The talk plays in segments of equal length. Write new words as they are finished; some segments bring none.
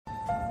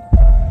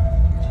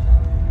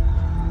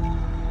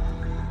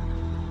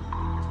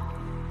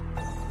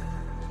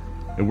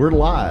And we're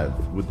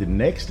live with the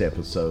next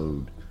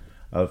episode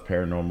of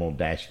Paranormal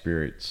Dash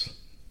Spirits.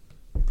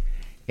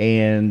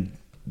 And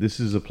this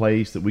is a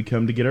place that we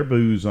come to get our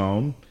booze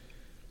on.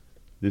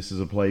 This is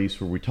a place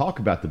where we talk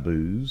about the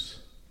booze.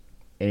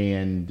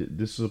 And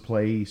this is a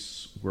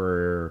place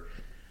where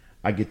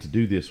I get to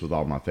do this with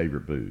all my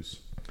favorite booze.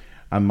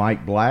 I'm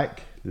Mike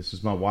Black. This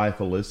is my wife,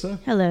 Alyssa.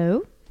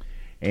 Hello.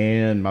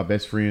 And my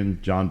best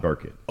friend, John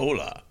Burkett.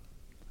 Hola.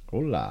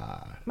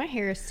 Hola. My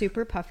hair is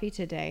super puffy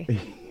today.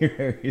 Your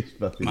hair is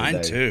puffy Mine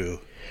today. too.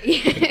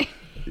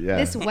 Yeah.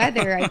 This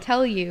weather, I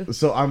tell you.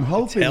 So I'm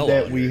hoping hell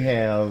that on we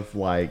here. have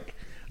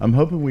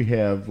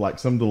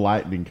some of the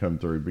lightning come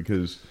through,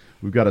 because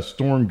we've got a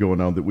storm going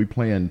on that we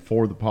planned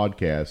for the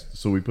podcast.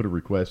 So we put a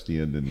request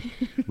in, and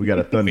we got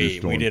a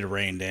thunderstorm. We did a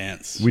rain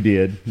dance. We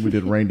did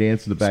a rain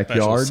dance in the Special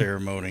backyard.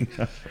 ceremony.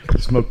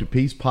 Smoked a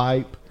peace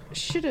pipe,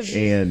 Should have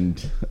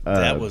and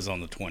That was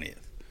on the 20th.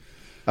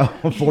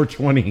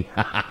 420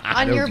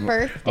 on your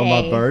birthday. on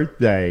my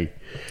birthday.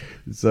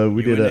 So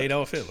we You did and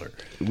Adolf Hitler.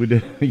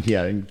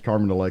 and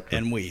Carmen Electra.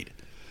 And weed.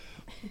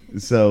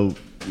 So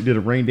we did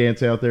a rain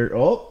dance out there.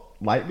 Oh,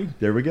 lightning.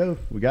 There we go.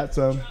 We got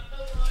some.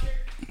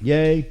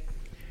 Yay.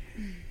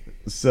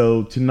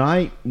 So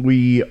tonight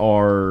we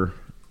are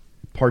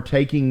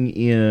partaking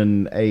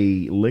in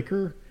a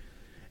liquor,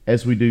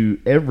 as we do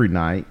every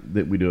night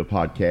that we do a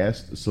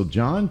podcast. So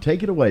John,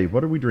 take it away.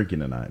 What are we drinking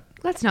tonight?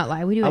 Let's not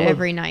lie. We do it I love-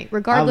 every night,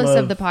 regardless I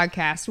love- of the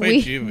podcast.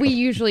 Wait, We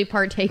usually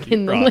partake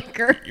in the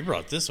liquor. You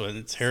brought this one.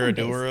 It's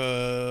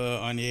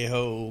Herradura Añejo Here you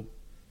go.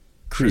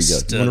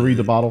 Crystal. You want to read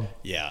the bottle?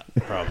 Yeah,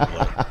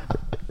 probably.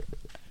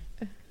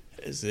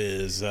 This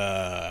is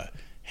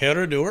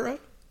Herradura.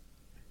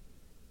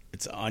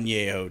 It's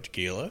Añejo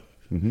tequila.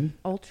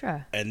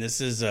 Ultra. And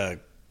this is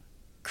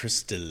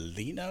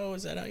Cristalino.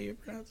 Is that how you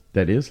pronounce it?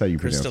 That is how you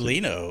pronounce it.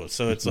 Cristalino.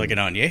 So it's like an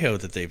Añejo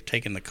that they've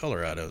taken the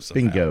color out of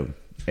somehow. Bingo.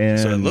 And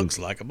So it looks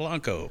like a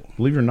Blanco.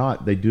 believe it or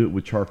not, they do it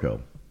with charcoal.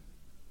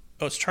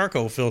 Oh, it's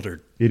charcoal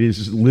filtered. It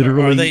is Are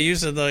literally they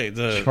using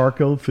the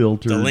charcoal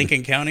filtered,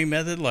 Lincoln County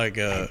method, like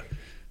whiskey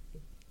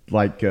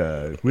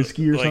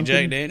or like something?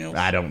 Jack Daniels?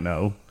 I don't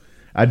know.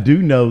 I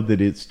do know that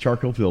it's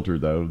charcoal filter,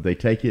 though. They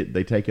take an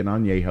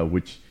añejo,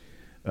 which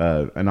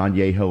an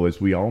añejo,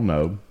 as we all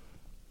know,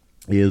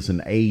 is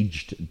an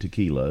aged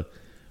tequila,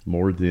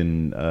 more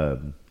than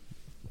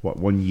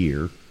 1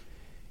 year,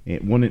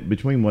 and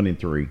between 1 and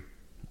 3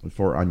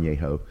 for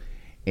añejo,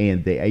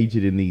 and they age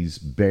it in these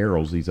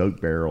barrels, these oak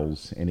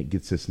barrels, and it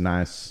gets this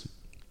nice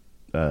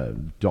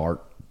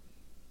dark,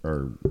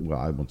 or well,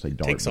 I won't say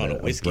dark, Takes on but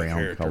a whiskey brown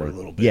character color. a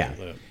little bit. Yeah,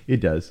 The it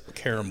does.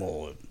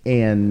 caramel.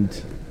 And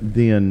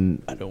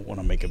then I don't want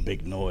to make a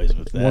big noise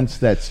with that. once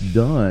that's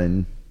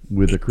done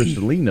with a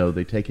Cristalino,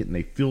 they take it and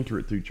they filter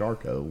it through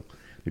charcoal.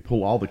 They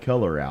pull all the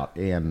color out,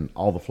 and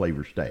all the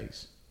flavor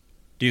stays.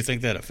 Do you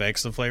think that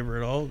affects the flavor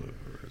at all?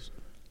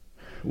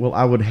 Well,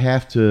 I would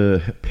have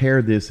to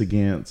pair this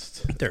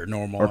against, They're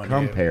normal. or Añejo.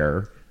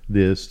 compare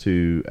this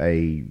to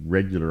a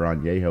regular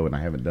añejo, and I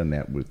haven't done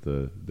that with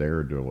the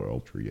Herradura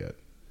Ultra yet.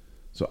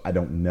 So I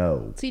don't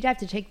know. So you'd have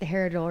to take the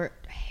Herradura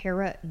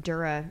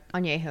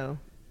Añejo,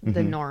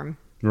 the norm.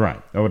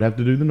 Right. I would have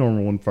to do the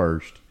normal one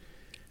first.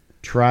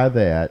 Try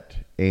that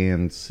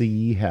and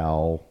see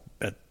how.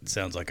 That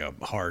sounds like a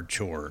hard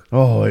chore.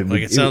 Oh,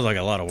 It sounds like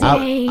a lot of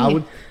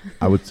work.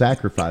 I would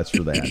sacrifice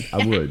for that.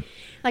 I would.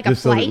 Like a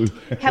Just so that flight.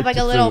 we- Have like a just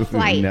so little that we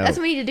flight. know. That's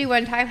what we need to do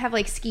one time. Have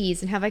like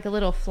skis and have like a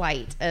little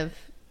flight of.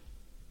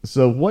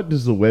 So what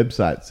does the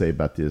website say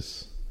about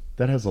this?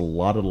 That has a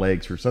lot of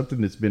legs for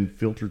something that's been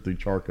filtered through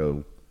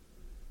charcoal.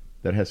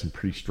 That has some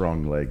pretty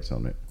strong legs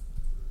on it.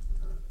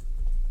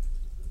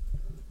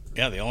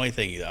 Yeah, the only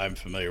thing I'm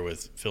familiar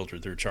with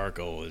filtered through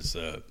charcoal is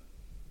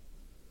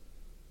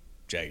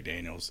Jack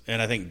Daniels.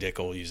 And I think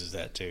Dickel uses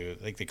that too.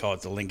 I think they call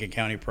it the Lincoln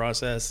County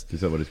process.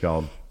 Is that what it's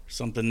called?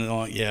 Something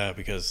along, yeah,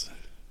 because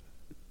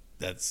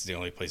that's the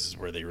only places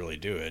where they really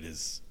do it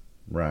is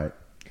Right.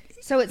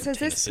 So it says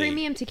this Tennessee.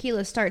 premium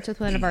tequila starts with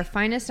one of our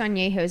finest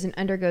añejos and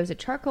undergoes a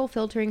charcoal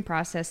filtering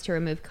process to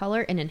remove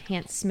color and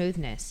enhance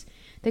smoothness.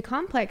 The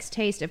complex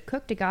taste of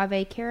cooked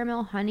agave,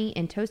 caramel, honey,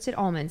 and toasted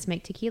almonds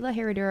make Tequila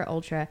Herradura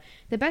Ultra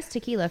the best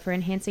tequila for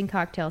enhancing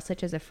cocktails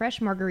such as a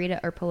fresh margarita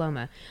or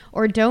paloma.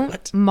 Or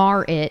don't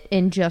mar it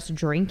and just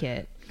drink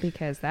it,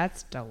 because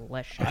that's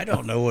delicious. I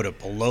don't know what a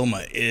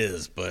paloma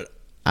is, but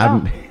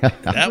I'm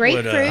that would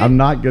Grapefruit. I'm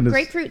not gonna.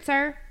 Grapefruit,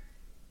 sir.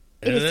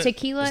 It Is is it?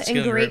 tequila It's and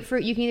tequila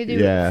grapefruit. You can either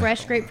do Yeah.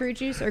 fresh grapefruit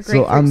juice or So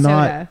grapefruit I'm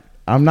not. soda.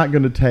 I'm not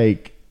going to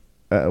take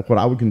what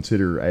I would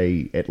consider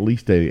at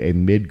least a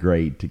mid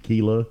grade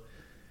tequila,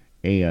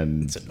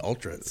 and it's an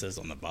ultra. It says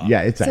on the bottom.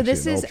 yeah, it's So actually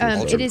this an is ultra.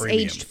 ultra it is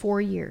premium. aged 4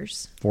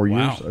 years. 4 years.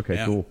 Wow, Okay,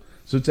 yeah. cool.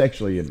 So it's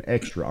actually an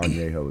extra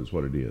añejo, is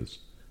what it is.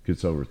 'Cause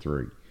it's over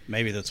 3.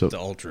 Maybe that's So what the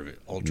ultra.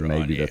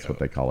 Maybe Añejo. that's what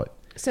they call it.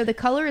 So the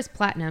color is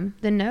platinum.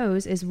 The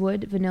nose is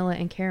wood, vanilla,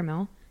 and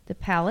caramel. The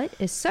palate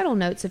is subtle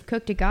notes of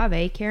cooked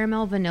agave,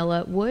 caramel,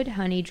 vanilla, wood,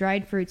 honey,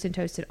 dried fruits, and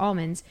toasted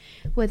almonds,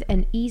 with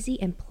an easy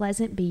and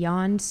pleasant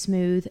beyond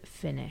smooth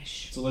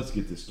finish. So let's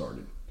get this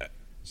started.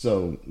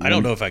 So I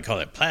don't know if I call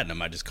that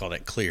platinum. I just call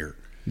that clear.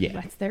 Yeah,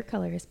 That's their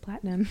color is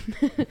platinum.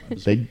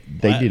 they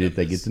did it.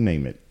 They get to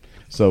name it.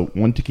 So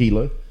 1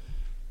 tequila,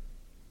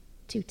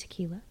 2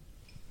 tequila.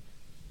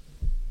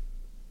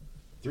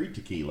 3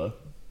 tequila,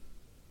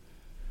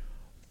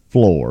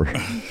 floor.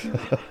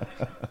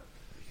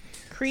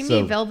 Creamy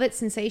So- velvet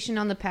sensation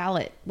on the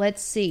palate.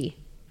 Let's see.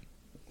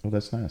 Oh,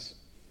 that's nice.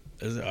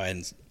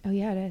 And Oh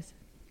yeah, it is.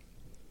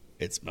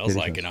 it smells It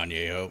like is. an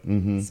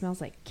añejo. It smells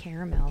like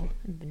caramel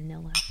and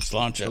vanilla.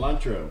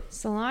 Cilantro.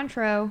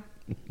 Cilantro.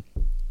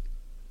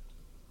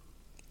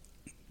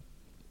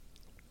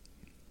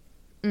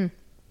 Cilantro.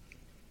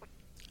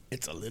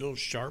 It's a little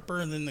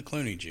sharper than the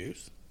Clooney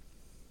juice.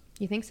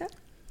 You think so?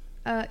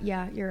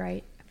 Yeah, you're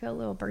right. I feel a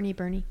little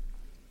burny.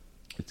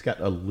 It's got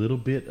a little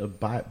bit of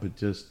bite, but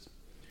just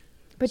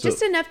But So-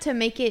 just enough to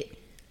make it.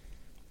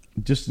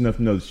 enough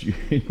knows you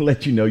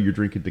let you know you're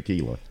drinking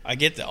tequila. I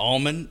get the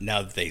almond.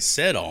 Now that they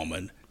said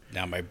almond,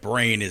 now my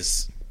brain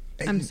is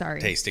I'm sorry.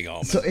 tasting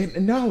almond. So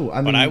and no, I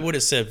mean but I would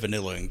have said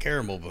vanilla and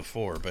caramel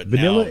before. But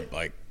Vanilla- now,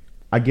 like,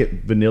 I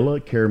get vanilla,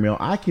 caramel.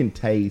 I can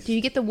taste. Do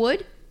you get the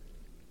wood?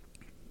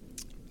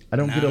 I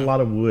don't get a No.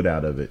 lot of wood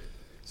out of it.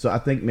 So I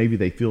think maybe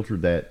they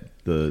filtered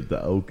the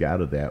oak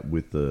out of that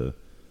with the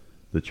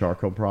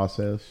charcoal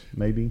process.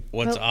 Maybe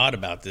what's Well- odd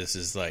about this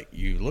is like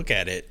you look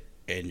at it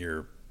and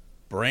your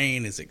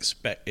brain is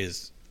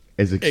as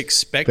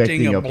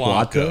expecting a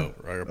Blanco Plata,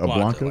 or a a Plata,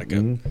 Blanco, like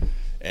mhm.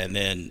 and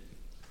then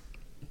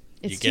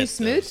It's You too get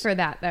smooth those- for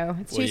that, though.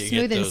 It's well, too you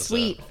smooth get and those,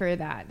 sweet for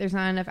that. There's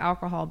not enough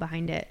alcohol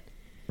behind it.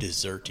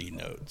 desserty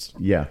notes.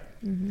 Yeah,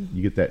 Mm-hmm.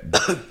 you get that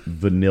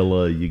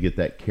vanilla, you get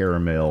that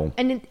caramel.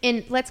 And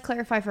let's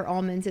clarify for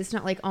almonds, it's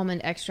not like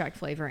almond extract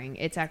flavoring.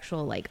 It's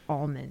actual like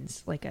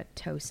almonds, like a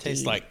toasty.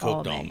 Tastes like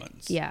cooked almond.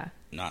 almonds. Yeah.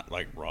 Not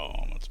like raw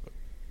almonds, but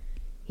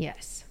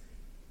Yes.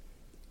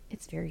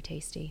 It's very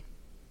tasty.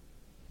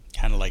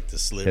 kind of like the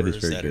slivers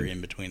very that are good.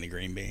 in between the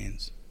green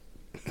beans.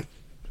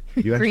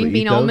 You actually Green eat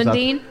bean those? almond I-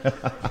 bean. I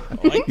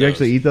like You those.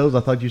 actually eat those?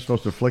 I thought you were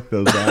supposed to flick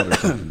those out or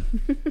something.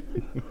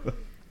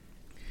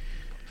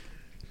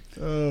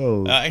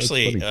 Oh, that's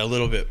Actually, funny. a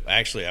little bit.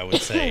 Actually, I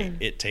would say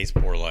it tastes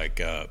more like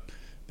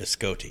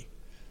biscotti.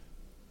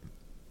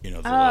 You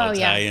know, the Oh, little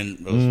yeah.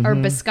 Italian. Those, Mm-hmm. Or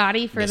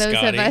biscotti for those of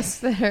Biscotti. us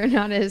that are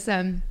not as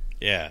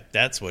Yeah,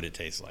 that's what it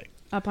tastes like.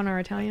 up on our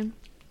Italian.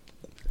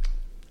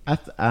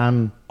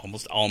 I'm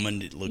Almost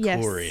almond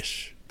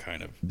liqueur-ish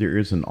kind of. there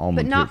is an almond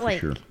But to not it for like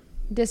sure.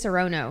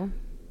 Disaronno.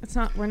 It's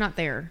not we're not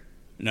there.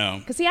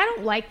 No, Cuz see, I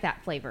don't like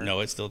that flavor. no,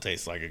 it still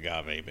tastes like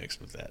agave mixed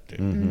with that too,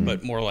 Mm-hmm.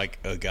 but more like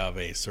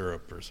agave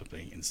syrup or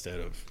something instead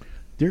of.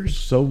 There's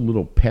so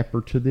little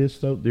pepper to this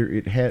though.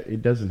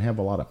 It doesn't have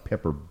a lot of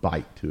pepper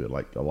bite to it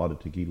like a lot of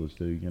tequilas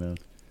do. You know,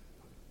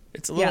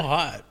 It's a little Yeah.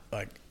 hot.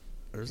 Like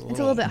there's a little. It's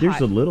a little bit there's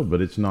hot. a little,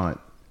 but it's not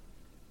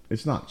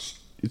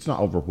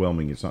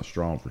overwhelming. It's not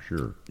strong for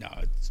sure. No,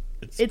 it's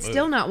It's smooth.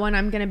 still not one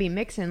I'm going to be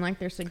mixing like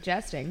they're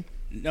suggesting.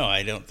 No,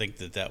 I don't think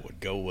that would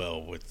go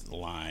well with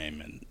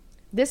lime and.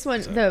 This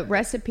one, So, the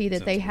recipe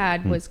that they sounds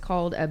had was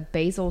called a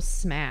basil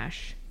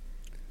smash.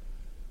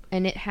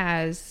 And it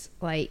has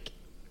like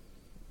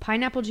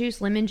pineapple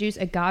juice, lemon juice,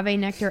 agave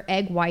nectar,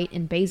 egg white,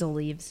 and basil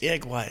leaves.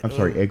 Egg white. I'm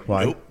sorry, egg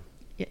white?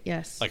 Nope.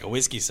 Yes. Like a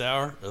whiskey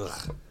sour.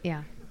 Ugh.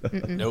 Yeah.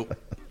 Nope.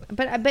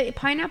 But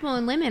pineapple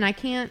and lemon, I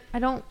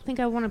don't think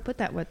I want to put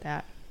that with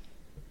that.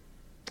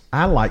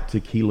 I like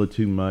tequila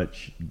too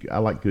much. I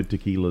like good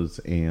tequilas,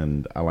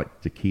 and I like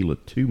tequila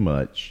too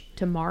much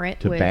To mar it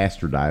to with.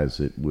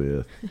 bastardize it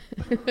with.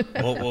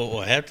 What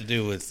we'll have to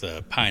do with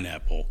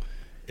pineapple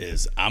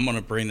is I'm going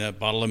to bring that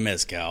bottle of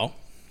mezcal.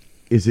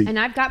 Is it? And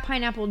I've got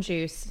pineapple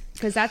juice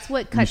because that's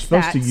what You're cuts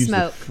supposed that to use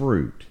smoke. the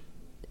fruit.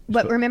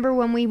 But remember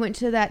when we went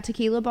to that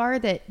tequila bar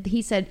that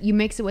he said you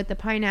mix it with the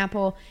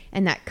pineapple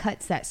and that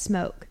cuts that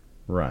smoke.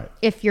 Right.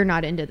 If you're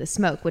not into the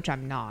smoke, which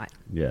I'm not.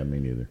 Yeah, me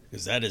neither.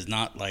 Because that is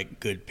not like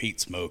good peat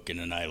smoke in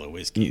an Isla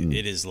whiskey.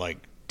 It is like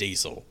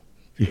diesel.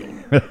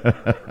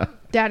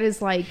 That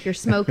is like you're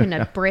smoking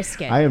a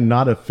brisket. I am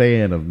not a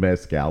fan of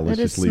mezcal. Let's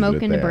That is just leave it at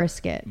smoking a that.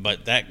 brisket.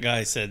 But that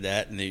guy said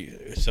that,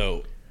 and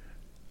so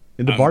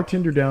And the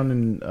bartender down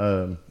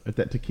in at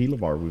that tequila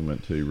bar we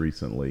went to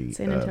recently,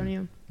 San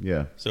Antonio.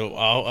 Yeah.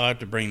 I'll have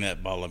to bring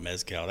that bottle of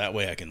mezcal. That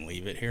way I can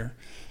leave it here.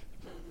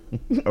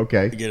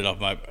 Okay. Get it off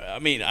my. I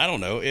mean, I don't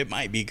know. It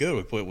might be good.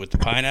 We put it with the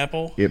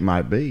pineapple It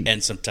might be.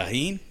 and some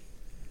tahine.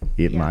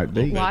 It Yeah. might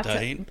be. Little Lots of,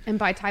 tahine. and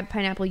by type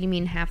pineapple, you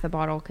mean half the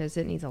bottle because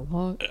it needs a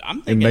lot.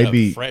 I'm thinking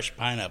maybe- of fresh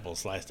pineapple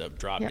sliced up,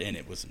 dropped Yep. in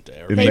it with some.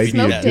 Or It They maybe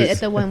smoked it it is- at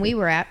the one we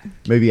were at.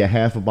 Maybe a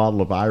half a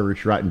bottle of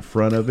Irish right in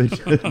front of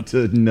it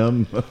to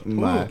numb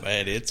my. Ooh,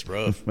 man, it's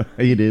rough.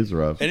 It is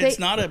rough. And They- it's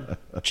not a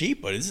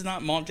cheap one. This is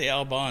not Monte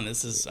Alban.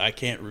 This is I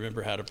can't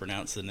remember how to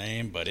pronounce the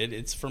name, but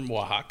it's from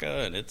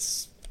Oaxaca, and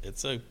it's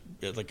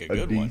like a A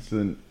good one.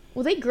 decent.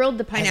 Well, they grilled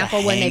the Has a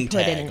pineapple when they hang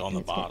put it tag in. on the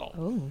It's good. bottle.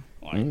 Oh,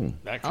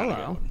 Like that kind Oh,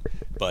 of good.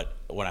 But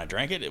when I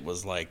drank it, it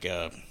was like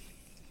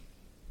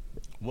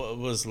what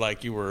was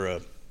like you were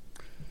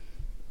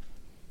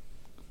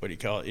what do you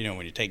call it? You know,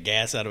 when you take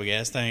gas out of a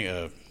gas tank,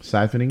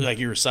 Siphoning? like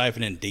you were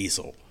siphoning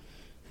diesel.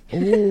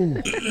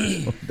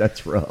 Oh,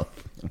 that's rough.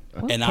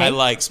 And Okay. I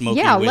like smoky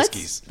Yeah,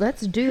 whiskeys.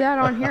 let's do that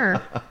on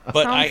here.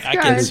 But I Sounds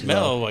can good.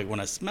 smell, like when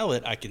I smell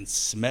it, I can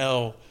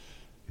smell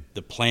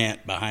the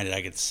plant behind it.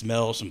 I can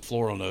smell some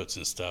floral notes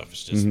and stuff.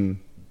 It's just,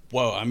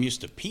 whoa, I'm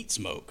used to peat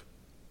smoke,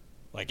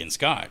 like in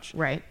Scotch.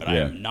 Right. But I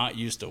Yeah. am not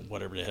used to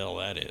whatever the hell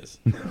that is.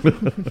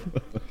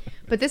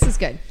 But this is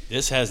good.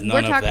 This has We're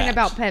none of talking that.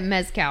 about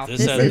mezcal.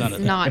 This has is none of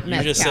that. not You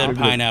mezcal. just said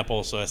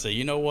pineapple, so I say,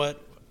 you know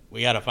what?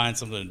 We got to find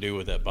something to do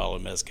with that bottle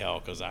of mezcal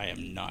because I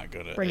am not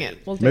going to Bring it.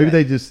 We'll do Maybe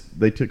it.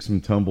 they took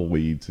some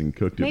tumbleweeds and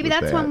cooked it. Maybe with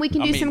that's that. when we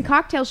can I do mean- some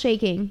cocktail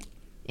shaking,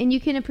 and you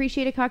can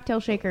appreciate a cocktail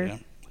shaker. Yeah.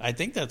 I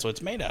think that's what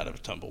it's made out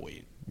of,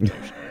 tumbleweed.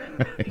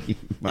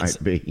 Might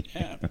be.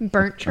 Yeah.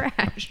 Burnt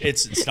trash.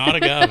 It's not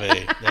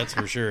agave, that's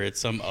for sure. It's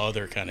some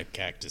other kind of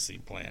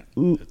cactusy plant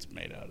Ooh. that's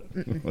made out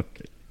of.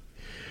 Okay.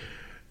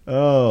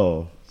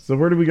 Oh, so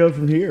where do we go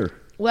from here?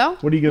 Well,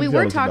 What are you gonna we tell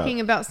were us about? talking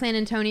about San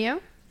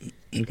Antonio,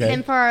 Okay.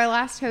 and for our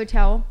last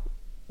hotel,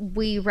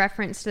 we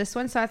referenced this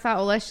one. So I thought,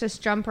 well, let's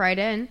just jump right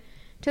in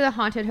to the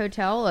haunted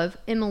hotel of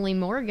Emily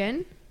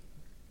Morgan.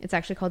 It's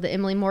actually called the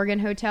Emily Morgan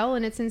Hotel,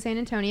 and it's in San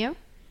Antonio.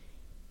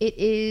 It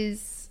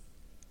is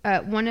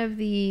one of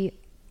the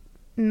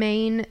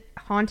main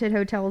haunted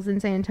hotels in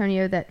San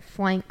Antonio that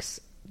flanks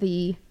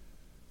the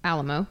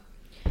Alamo.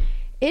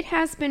 It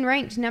has been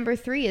ranked number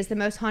 3 as the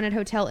most haunted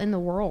hotel in the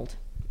world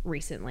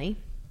recently.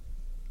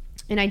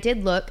 And I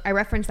did look, I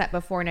referenced that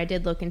before, and I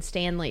did look, and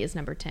Stanley is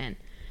number 10.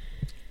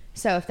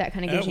 So if that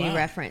kind of gives you any wow.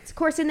 reference. Of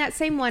course, in that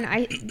same one,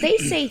 they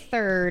say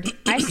 3rd.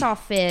 I saw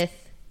 5th.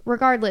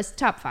 Regardless,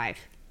 top 5.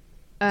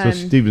 So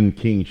Stephen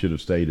King should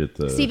have stayed at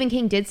the. Stephen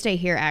King did stay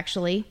here,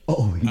 actually.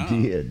 Oh, he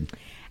did.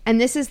 And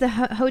this is the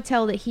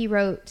hotel that he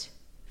wrote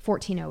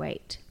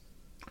 1408.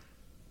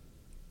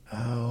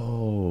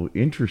 Oh,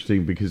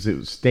 interesting, because it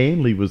was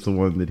Stanley was the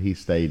one that he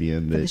stayed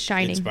in For The that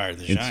Shining. Inspired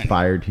the Shining.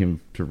 inspired him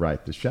to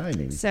write The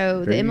Shining. So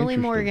the Very Emily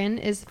interesting. Morgan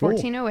is Cool.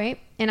 1408,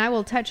 and I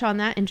will touch on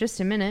that in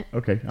just a minute.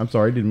 Okay, I'm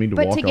sorry, didn't mean to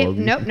But walk to all give over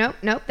you.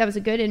 nope. That was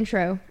a good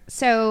intro.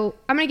 So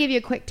I'm going to give you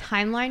a quick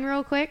timeline,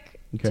 real quick,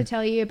 Okay. to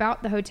tell you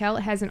about the hotel.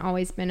 It hasn't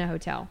always been a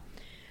hotel.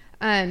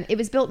 It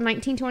was built in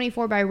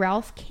 1924 by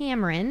Ralph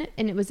Cameron,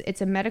 and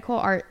it's a medical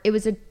art. It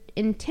was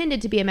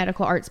intended to be a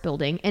medical arts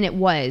building, and it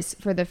was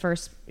for the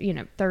first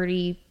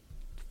 30,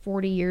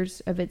 40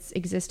 years of its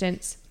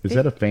existence. Is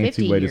that a 50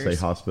 fancy way to say years.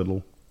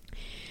 hospital?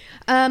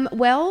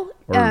 Well,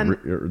 Or,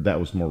 or that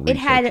was more it research or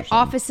had something?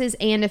 offices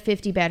and a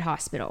 50-bed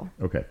hospital.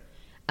 Okay.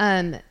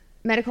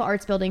 Medical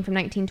arts building from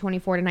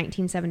 1924 to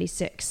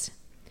 1976.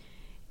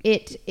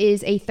 It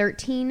is a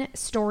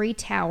 13-story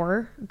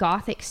tower,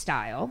 Gothic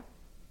style,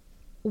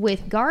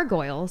 with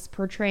gargoyles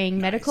portraying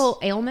medical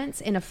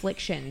ailments and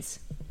afflictions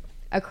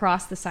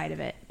across the side of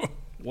it.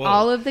 Whoa.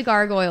 All of the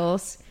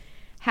gargoyles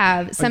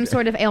have some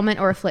sort of ailment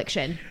or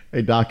affliction.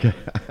 Hey, Doc,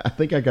 I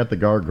think I got the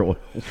gargoyle.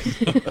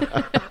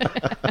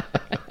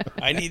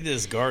 I need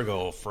this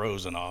gargoyle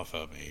frozen off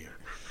of me.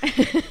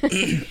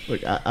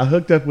 Look, I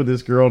hooked up with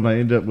this girl and I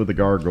ended up with a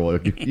gargoyle.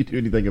 Can you do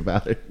anything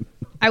about it?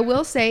 I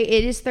will say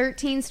it is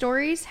 13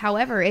 stories.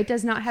 However, it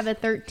does not have a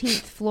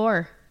 13th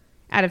floor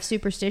out of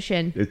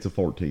superstition. It's the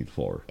 14th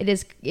floor.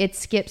 It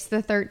skips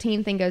the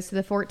 13th and goes to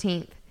the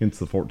 14th. Hence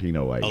the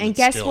 1408. Oh. And it's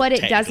guess still what it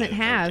technically doesn't the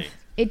have? 13th.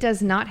 It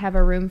does not have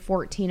a room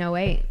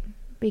 1408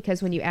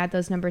 because when you add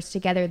those numbers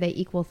together, they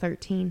equal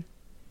 13.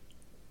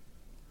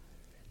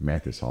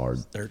 Math is hard.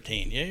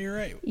 13. Yeah, you're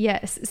right.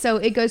 Yes. So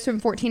it goes from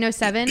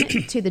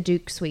 1407 to the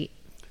Duke Suite.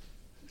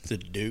 It's the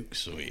Duke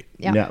Suite.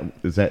 Yeah. Now,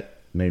 is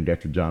that named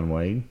after John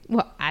Wayne?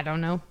 Well, I don't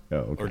know. Oh,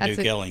 okay. Or That's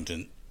Duke a-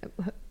 Ellington.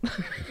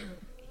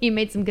 You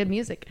made some good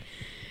music.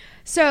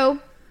 So,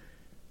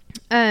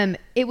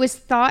 it was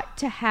thought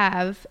to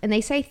have, and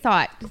they say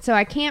thought, so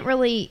I can't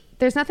really,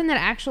 there's nothing that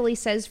actually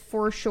says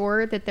for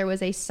sure that there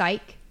was a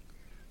psych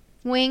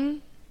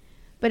wing,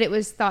 but it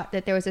was thought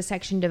that there was a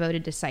section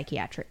devoted to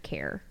psychiatric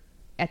care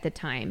at the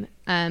time.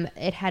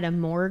 It had a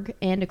morgue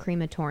and a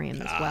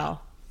crematorium as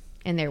well.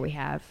 And there we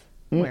have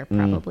where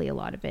probably a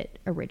lot of it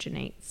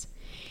originates.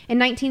 So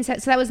that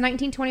was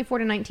 1924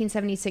 to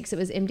 1976. It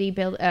was MD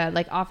build,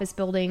 like office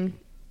building,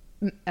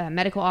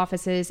 medical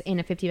offices, and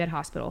a 50-bed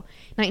hospital.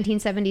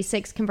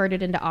 1976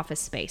 converted into office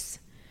space.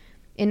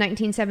 In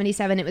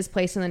 1977, it was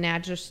placed on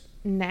the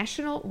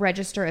National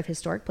Register of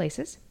Historic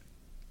Places.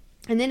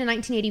 And then in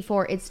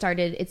 1984, it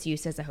started its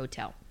use as a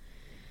hotel.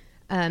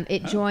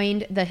 It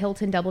joined the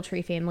Hilton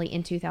Doubletree family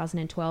in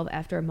 2012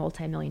 after a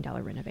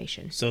multi-million-dollar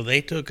renovation. So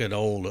they took an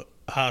old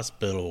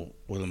hospital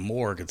with a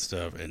morgue and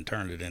stuff and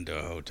turned it into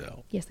a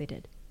hotel. Yes, they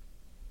did.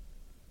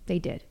 They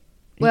did.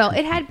 Well,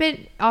 it had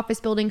been office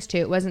buildings too.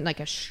 It wasn't like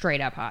a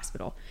straight-up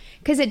hospital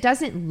because it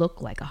doesn't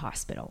look like a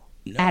hospital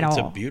No, at it's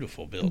all. a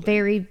beautiful building.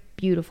 Very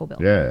beautiful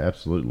building. Yeah,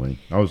 absolutely.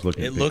 I was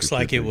looking. It at looks pictures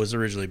like it too. was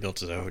originally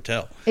built as a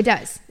hotel. It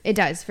does. It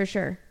does for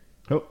sure.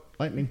 Oh,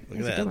 lightning. Look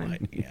at That's a that good one.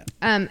 light.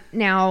 Yeah.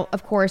 Now,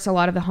 of course, a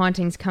lot of the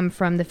hauntings come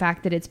from the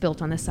fact that it's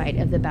built on the site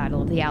of the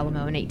Battle of the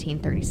Alamo in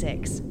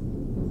 1836.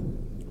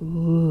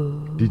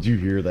 Did you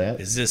hear that?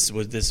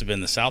 Would this have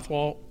been the South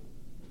Wall?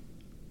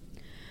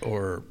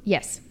 Or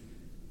Yes.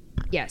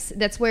 Yes,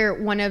 that's where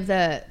one of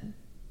the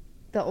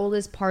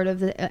oldest part of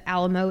the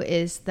Alamo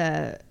is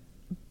the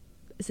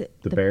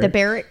barracks?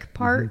 barrack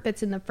part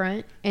that's in the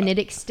front, and it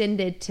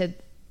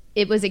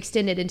was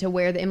extended into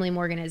where the Emily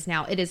Morgan is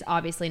now. It is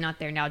obviously not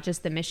there now.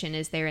 Just the mission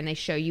is there, and they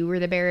show you where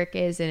the barrack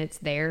is, and it's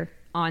there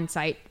on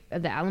site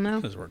of the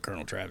Alamo. That's where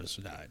Colonel Travis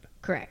died.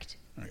 Correct.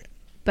 Okay.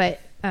 But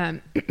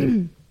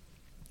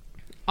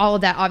all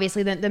of that,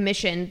 obviously, the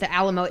mission, the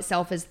Alamo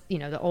itself is,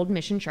 the old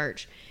mission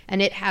church,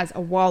 and it has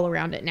a wall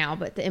around it now.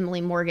 But the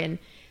Emily Morgan,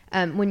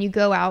 when you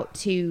go out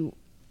to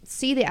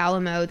see the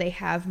Alamo, they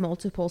have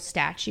multiple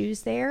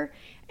statues there,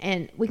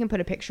 and we can put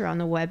a picture on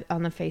the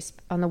website,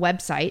 on the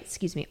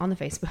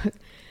Facebook.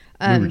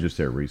 We were just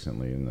there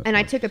recently, and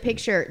I took a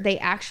picture. They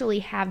actually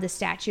have the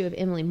statue of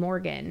Emily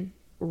Morgan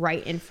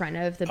right in front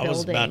of the building. I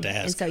was about to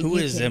ask, who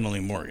is Emily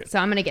Morgan? So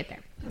I'm going to get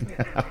there.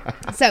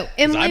 So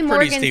Emily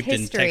Morgan's I'm pretty steeped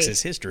history. in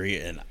Texas history,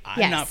 and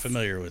I'm not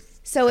familiar with.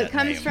 So that it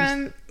comes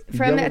name.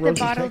 from Yellow at the Rose of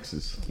bottom.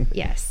 Texas.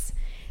 Yes.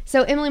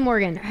 So Emily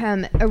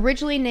Morgan,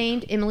 originally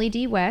named Emily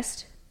D.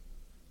 West.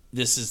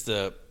 This is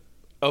the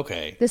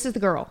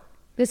girl.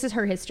 This is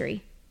her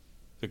history.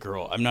 The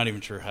girl. I'm not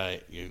even sure how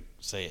you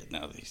say it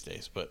now these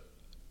days, but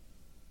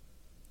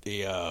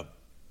the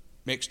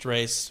mixed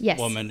race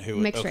woman who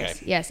mixed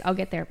race. Yes, I'll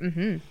get there.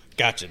 Mm-hmm.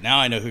 Gotcha. Now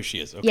I know who she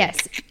is. Okay. Yes,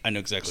 I know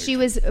exactly. She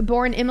was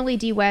born Emily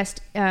D.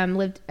 West. Born in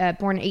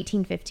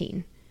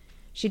 1815.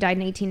 She died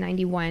in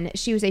 1891.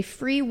 She was a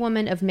free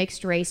woman of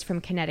mixed race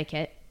from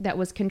Connecticut that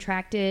was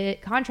contracted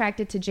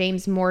to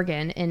James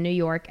Morgan in New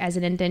York as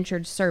an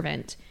indentured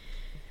servant.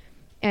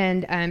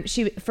 And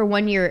for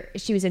 1 year,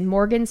 she was in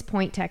Morgan's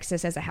Point,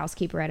 Texas, as a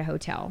housekeeper at a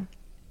hotel.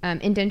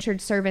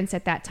 Indentured servants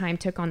at that time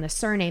took on the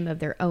surname of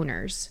their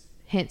owners,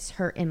 hence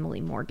her Emily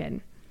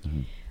Morgan.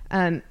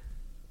 Mm-hmm.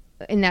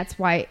 And that's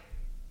why,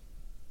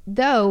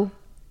 though,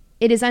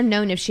 it is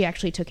unknown if she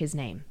actually took his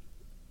name.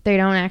 They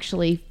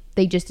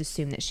just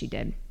assume that she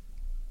did.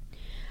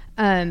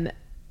 The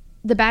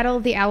Battle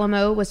of the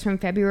Alamo was from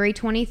February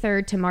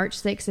 23rd to March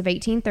 6th of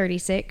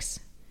 1836.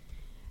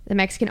 The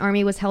Mexican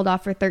army was held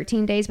off for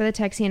 13 days by the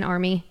Texian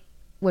army,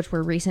 which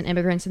were recent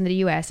immigrants in the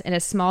U.S., and a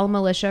small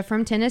militia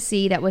from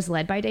Tennessee that was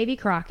led by Davy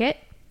Crockett.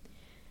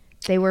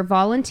 They were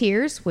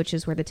volunteers, which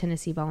is where the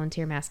Tennessee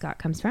Volunteer mascot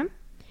comes from.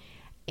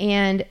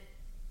 And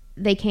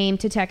they came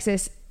to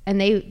Texas, and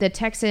the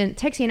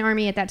Texian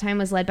army at that time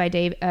was led by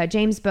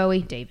James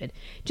Bowie,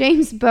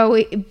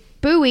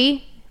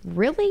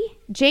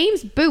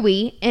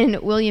 and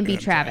William B.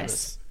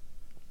 Travis.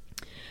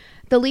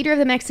 The leader of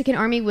the Mexican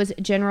army was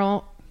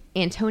General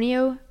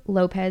Antonio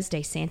Lopez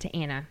de Santa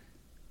Anna.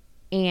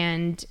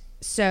 And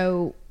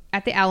so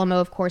at the Alamo,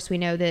 of course, we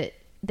know that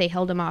they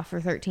held them off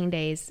for 13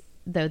 days,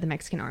 though the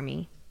Mexican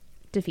army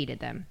defeated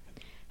them.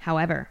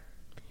 However,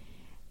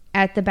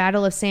 at the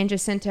Battle of San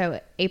Jacinto,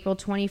 April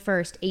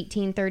 21st,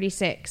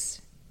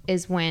 1836,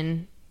 is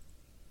when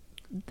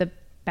the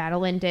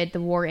battle ended,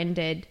 the war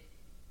ended.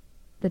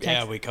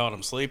 We caught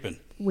them sleeping.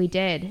 We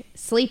did.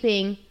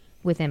 Sleeping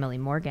with Emily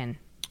Morgan.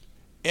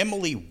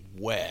 Emily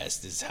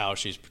West is how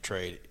she's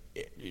portrayed.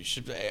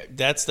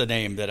 That's the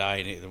name that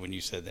when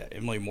you said that.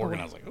 Emily Morgan,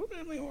 I was like, oh,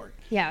 Emily Morgan.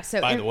 Yeah.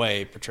 So, by the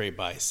way, portrayed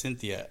by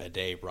Cynthia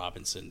Ade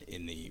Robinson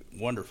in the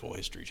wonderful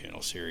History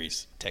Channel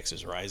series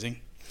Texas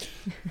Rising.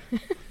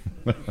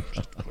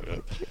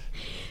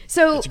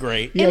 So it's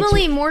great.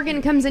 Emily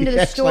Morgan comes into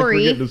the story.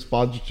 Like we're getting a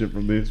sponsorship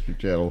from the History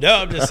Channel. No,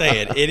 I'm just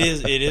saying it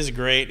is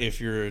great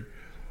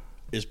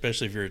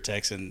especially if you're a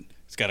Texan.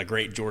 It's got a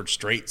great George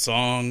Strait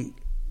song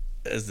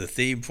as the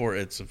theme for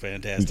it. It's a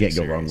fantastic. You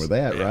can't go wrong with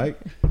that, right?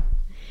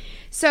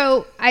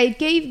 So I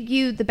gave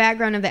you the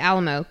background of the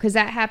Alamo because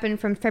that happened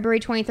from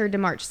February 23rd to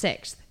March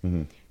 6th.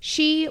 Mm-hmm.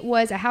 She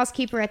was a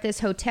housekeeper at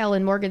this hotel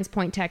in Morgan's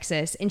Point,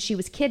 Texas, and she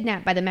was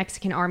kidnapped by the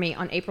Mexican army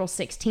on April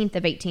 16th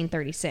of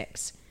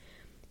 1836.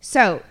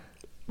 So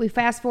we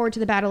fast forward to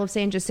the Battle of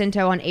San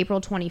Jacinto on April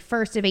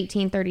 21st of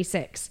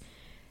 1836.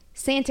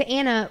 Santa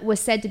Anna was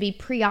said to be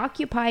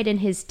preoccupied in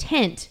his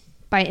tent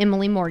by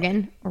Emily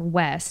Morgan, or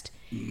West,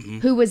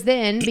 who was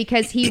then,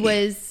 because he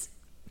was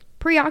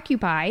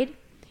preoccupied,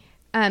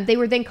 they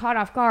were then caught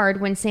off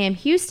guard when Sam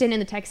Houston and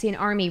the Texian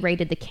army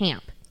raided the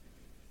camp.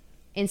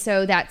 And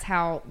so that's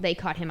how they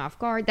caught him off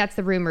guard. That's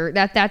the rumor.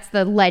 That's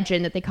the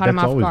legend that they caught him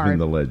off guard. That's always been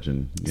the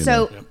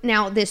legend.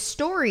 Now this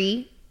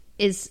story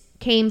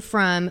came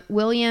from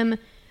William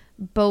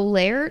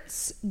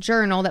Bollert's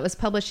journal that was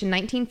published in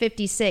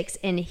 1956,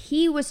 and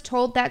he was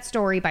told that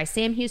story by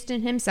Sam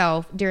Houston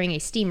himself during a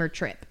steamer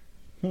trip.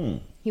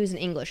 He was an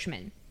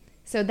Englishman.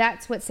 So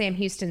that's what Sam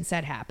Houston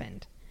said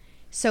happened.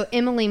 So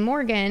Emily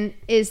Morgan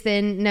is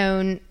then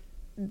known.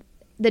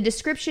 The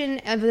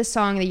description of the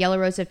song "The Yellow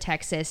Rose of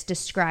Texas"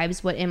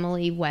 describes what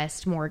Emily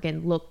West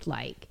Morgan looked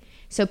like.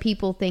 So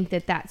people think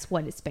that that's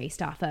what it's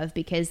based off of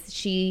because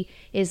she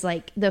is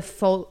like the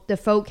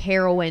folk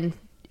heroine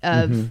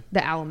of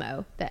the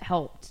Alamo that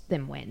helped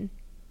them win.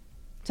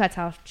 So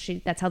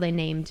that's how they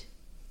named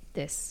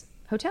this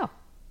hotel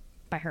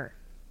by her.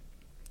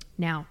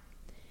 Now,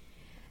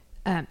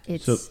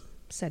 it's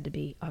said to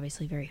be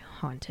obviously very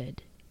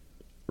haunted.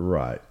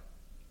 Right.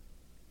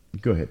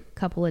 Go ahead.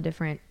 couple of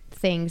different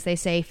things. They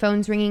say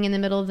phones ringing in the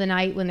middle of the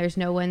night when there's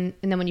no one,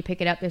 and then when you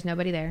pick it up, there's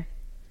nobody there.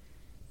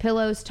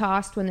 Pillows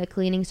tossed when the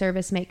cleaning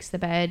service makes the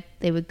bed.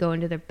 They would go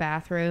into the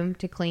bathroom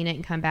to clean it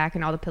and come back,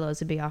 and all the pillows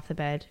would be off the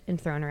bed and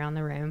thrown around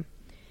the room.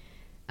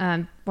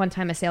 One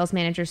time a sales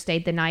manager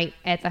stayed the night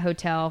at the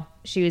hotel.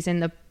 She was in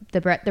the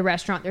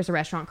restaurant. There's a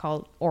restaurant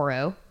called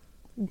Oro.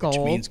 Gold.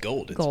 Which means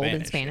gold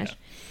in Spanish. Yeah.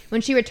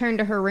 When she returned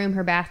to her room,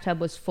 her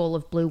bathtub was full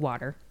of blue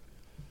water.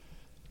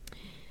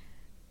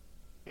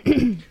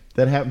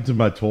 That happened to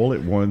my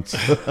toilet once.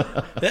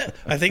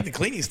 I think the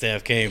cleaning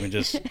staff came and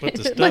just put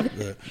the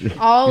stuff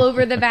all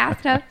over the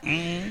bathtub.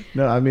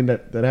 No, I mean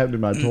that happened to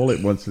my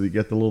toilet once. So you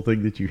get the little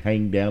thing that you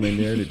hang down in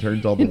there, and it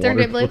turns all the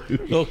water blue.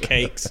 little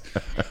cakes.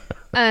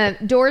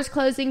 Doors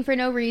closing for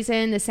no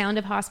reason. The sound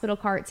of hospital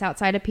carts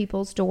outside of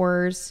people's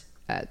doors.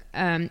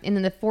 And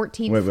then the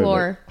 14th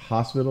floor. Wait.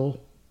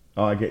 Hospital?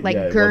 Oh, I get like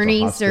yeah,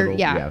 gurneys or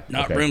yeah.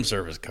 Not okay. room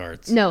service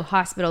carts. No,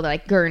 hospital,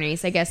 like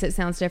gurneys. I guess it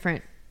sounds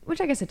different, which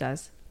I guess it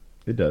does.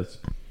 It does.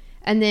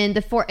 And then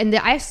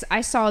I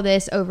saw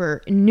this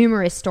over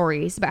numerous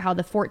stories about how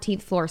the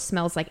 14th floor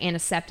smells like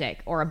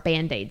antiseptic or a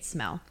Band-Aid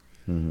smell.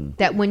 Mm-hmm.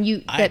 That when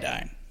you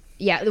iodine.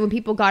 Yeah, when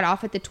people got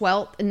off at the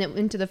 12th and then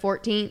into the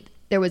 14th,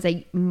 there was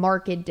a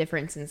marked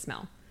difference in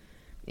smell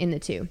in the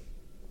two.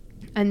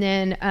 And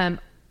then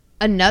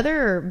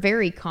another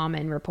very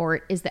common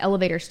report is the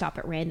elevators stop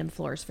at random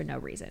floors for no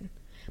reason.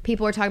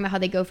 People are talking about how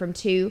they go from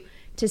 2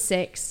 to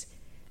 6,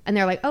 and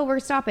they're like, oh,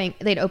 we're stopping.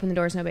 They'd open the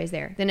doors, nobody's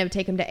there. Then it would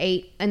take them to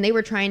 8, and they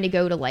were trying to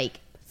go to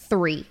like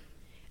 3.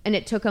 And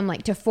it took them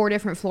like to 4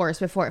 different floors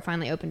before it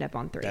finally opened up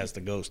on 3. That's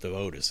the ghost of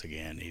Otis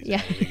again. He's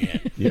yeah. at it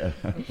again. Yeah.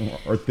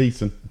 Or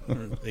Thiessen.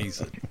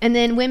 And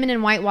then women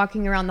in white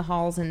walking around the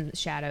halls in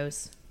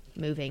shadows,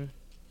 moving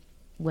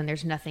when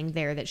there's nothing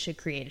there that should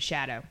create a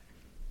shadow.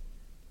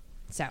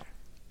 So,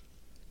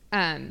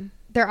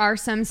 there are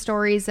some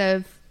stories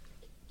of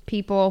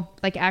people,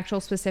 like actual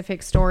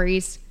specific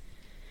stories.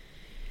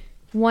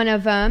 One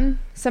of them,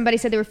 somebody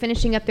said they were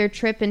finishing up their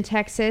trip in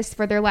Texas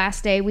for their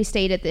last day. We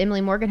stayed at the Emily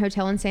Morgan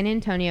Hotel in San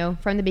Antonio.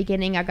 From the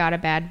beginning, I got a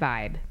bad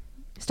vibe.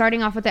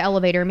 Starting off with the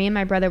elevator, me and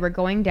my brother were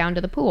going down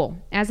to the pool.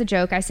 As a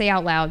joke, I say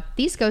out loud,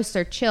 these ghosts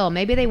are chill.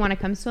 Maybe they want to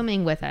come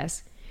swimming with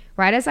us.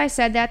 Right as I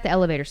said that, the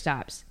elevator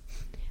stops.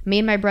 Me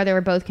and my brother were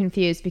both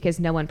confused because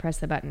no one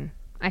pressed the button.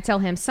 I tell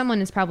him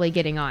someone is probably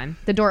getting on.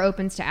 The door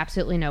opens to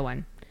absolutely no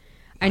one.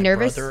 My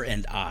brother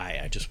and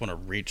I just want to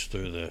reach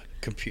through the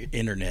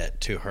internet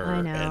to her.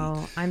 I know.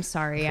 And I'm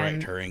sorry.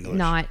 correct her English.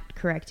 Not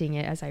correcting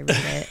it as I read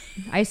it.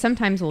 I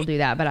sometimes will do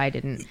that, but I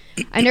didn't.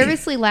 I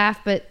nervously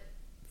laughed, but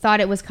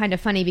thought it was kind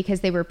of funny because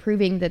they were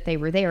proving that they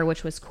were there,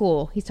 which was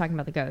cool. He's talking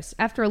about the ghosts.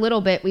 After a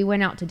little bit, we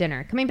went out to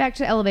dinner. Coming back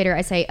to the elevator,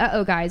 I say,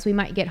 uh-oh, guys, we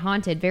might get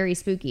haunted. Very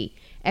spooky.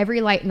 Every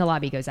light in the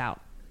lobby goes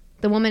out.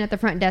 The woman at the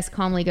front desk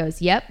calmly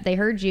goes, yep, they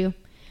heard you.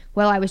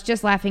 Well, I was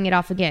just laughing it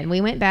off again.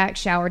 We went back,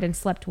 showered, and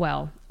slept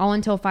well. All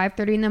until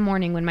 5:30 in the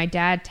morning when my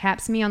dad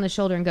taps me on the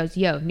shoulder and goes,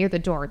 yo, near the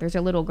door, there's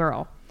a little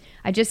girl.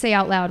 I just say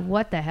out loud,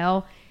 what the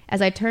hell? As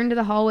I turned to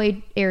the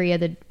hallway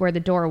area where the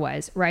door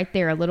was, right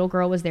there, a little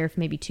girl was there for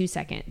maybe 2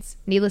 seconds.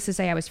 Needless to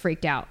say, I was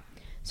freaked out.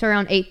 So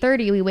around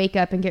 8:30, we wake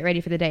up and get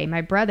ready for the day.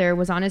 My brother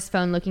was on his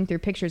phone looking through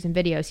pictures and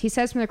videos. He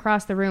says from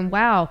across the room,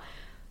 wow,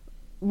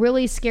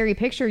 really scary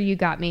picture you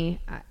got me.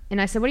 And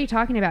I said, what are you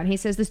talking about? And he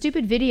says, the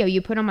stupid video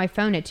you put on my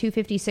phone at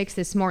 2:56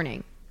 this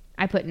morning.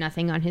 I put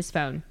nothing on his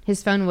phone.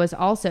 His phone was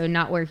also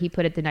not where he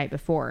put it the night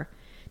before.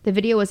 The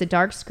video was a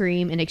dark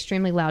scream and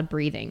extremely loud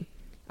breathing.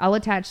 I'll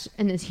attach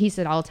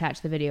the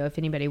video if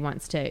anybody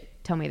wants to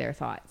tell me their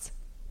thoughts.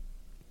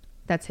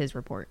 That's his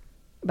report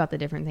about the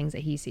different things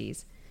that he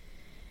sees.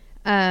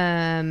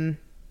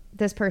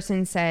 This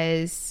person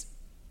says,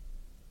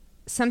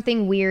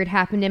 something weird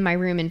happened in my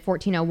room in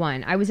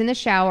 1401. I was in the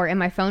shower and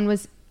my phone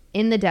was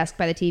in the desk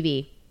by the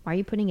TV. Why are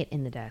you putting it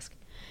in the desk?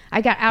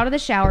 I got out of the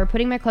shower,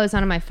 putting my clothes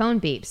on, and my phone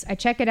beeps. I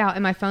check it out,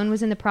 and my phone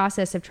was in the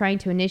process of trying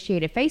to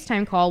initiate a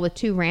FaceTime call with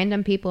 2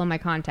 random people in my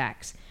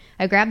contacts.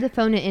 I grabbed the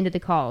phone and ended the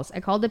calls. I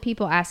called the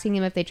people asking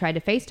them if they tried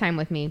to FaceTime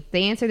with me.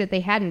 They answered that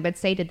they hadn't, but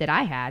stated that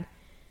I had.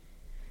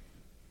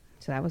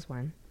 So that was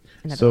one.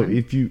 Another one.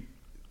 If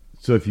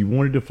you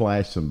wanted to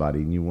flash somebody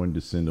and you wanted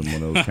to send them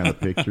one of those kind of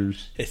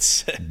pictures,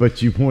 It's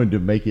but you wanted to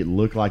make it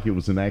look like it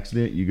was an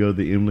accident, you go to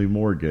the Emily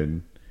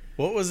Morgan.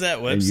 what was that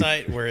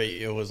website where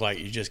it was like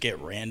you just get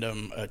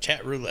random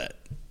chat roulette?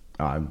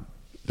 I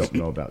don't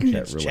know about chat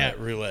It's roulette. chat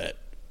roulette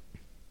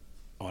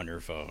on your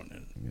phone.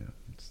 And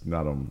Yeah, it's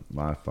not on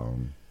my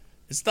phone.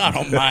 it's not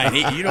on mine.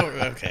 You don't.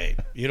 Okay,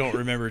 you don't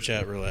remember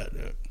chat roulette.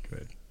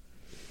 Good.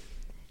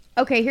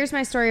 Okay, here's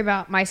my story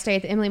about my stay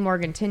at the Emily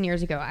Morgan 10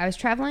 years ago. I was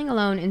traveling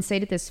alone and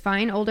stayed at this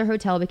fine older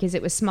hotel because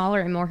it was smaller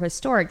and more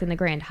historic than the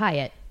Grand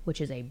Hyatt, which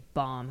is a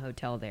bomb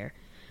hotel there,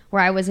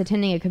 where I was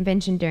attending a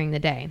convention during the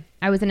day.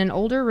 I was in an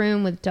older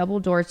room with double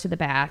doors to the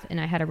bath, and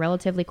I had a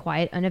relatively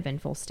quiet,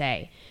 uneventful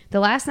stay.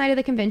 The last night of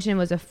the convention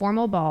was a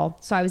formal ball,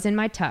 so I was in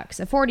my tux,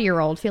 a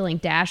 40-year-old feeling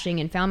dashing,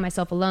 and found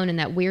myself alone in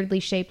that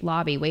weirdly shaped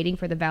lobby waiting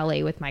for the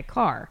valet with my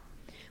car,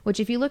 which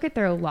if you look at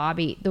their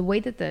lobby, the way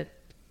that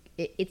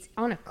it's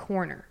on a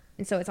corner.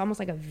 and so it's almost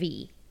like a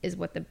V is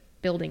what the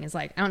building is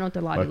like. I don't know what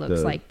the lobby Like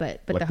looks the- like,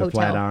 but like the hotel.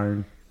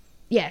 Flatiron.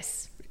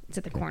 Yes, it's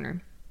at the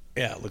corner.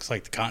 Yeah, it looks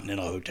like the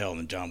Continental Hotel in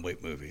the John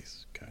Wick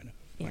movies, kind of.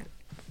 Yeah.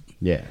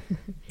 Yeah.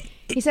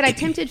 He said, I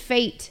tempted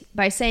fate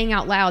by saying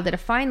out loud that a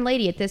fine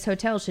lady at this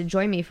hotel should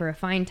join me for a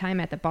fine time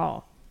at the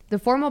ball. The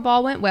formal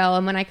ball went well,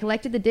 and when I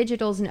collected the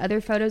digitals and other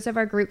photos of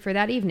our group for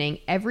that evening,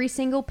 every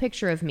single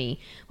picture of me,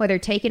 whether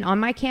taken on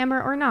my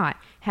camera or not,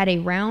 had a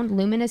round,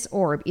 luminous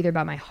orb either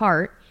by my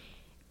heart,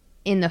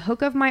 in the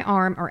hook of my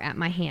arm, or at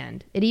my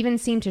hand. It even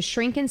seemed to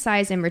shrink in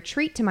size and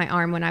retreat to my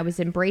arm when I was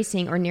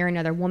embracing or near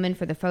another woman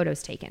for the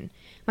photos taken.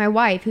 My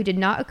wife, who did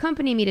not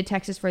accompany me to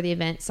Texas for the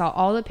event, saw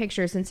all the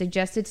pictures and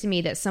suggested to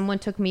me that someone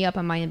took me up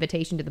on my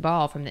invitation to the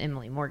ball from the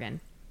Emily Morgan.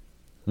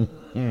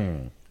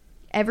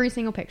 Every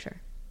single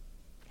picture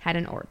had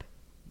an orb.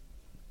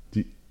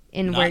 Do-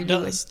 In where Not you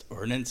would, dust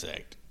or an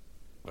insect,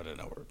 but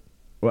an orb.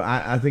 Well,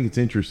 I think it's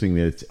interesting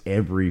that it's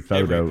every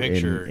photo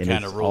picture and kinda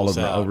it's all rules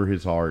over, out. over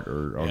his heart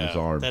or on his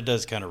arm. That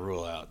does kind of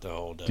rule out the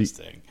whole dust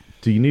thing.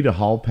 Do you need a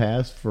hall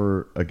pass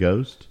for a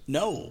ghost?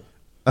 No.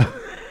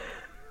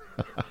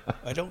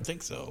 I don't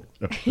think so.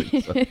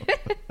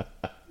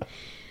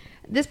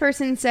 this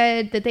person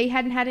said that they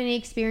hadn't had any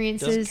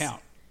experiences. Doesn't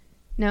count.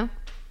 No.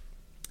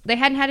 They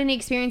hadn't had any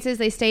experiences.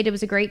 They stated it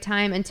was a great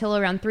time until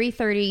around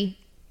 3:30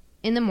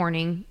 in the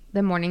morning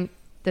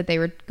that they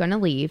were going to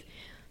leave.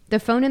 The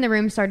phone in the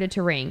room started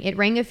to ring. It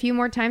rang a few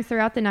more times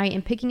throughout the night,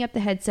 and picking up the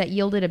headset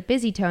yielded a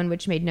busy tone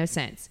which made no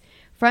sense.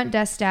 Front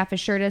desk staff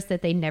assured us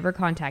that they never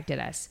contacted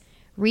us.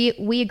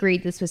 We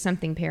agreed this was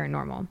something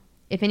paranormal.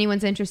 If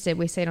anyone's interested,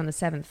 we stayed on the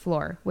 7th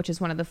floor, which is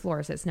one of the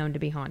floors that's known to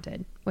be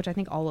haunted, which I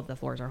think all of the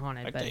floors are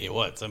haunted. I but tell you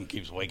what, something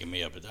keeps waking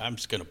me up. I'm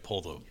just going to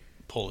pull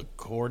the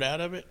cord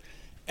out of it,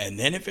 and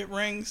then if it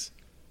rings,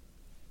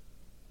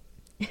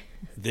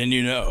 then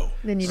you know.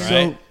 Then you know.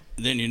 Right?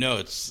 Then you know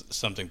it's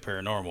something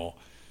paranormal,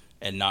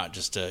 and not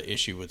just an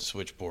issue with the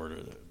switchboard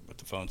or with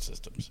the phone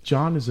systems.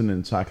 John is an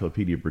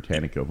Encyclopedia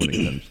Britannica when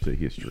it comes to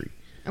history.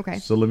 Okay.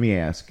 So let me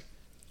ask,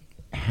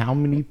 how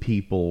many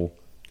people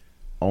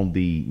on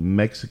the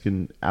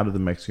out of the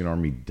Mexican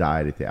army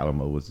died at the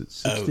Alamo? Was it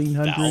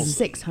 1,600? thousands.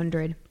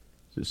 600.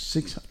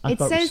 I It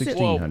thought it was says that-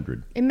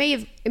 1,600. It may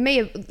have.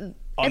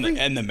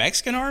 And the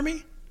Mexican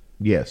army?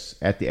 Yes,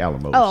 at the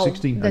Alamo. Oh,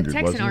 1,600, the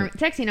Texan wasn't army. it?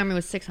 Texan army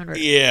was 600.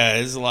 Yeah,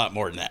 it's a lot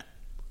more than that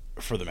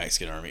for the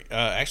Mexican army.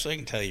 Actually, I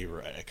can tell you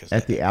right. 'Cause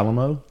At the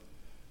Alamo?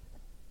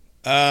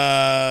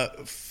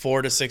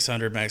 400 to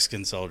 600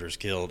 Mexican soldiers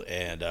killed,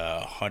 and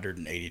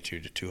 182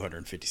 to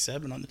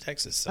 257 on the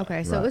Texas side.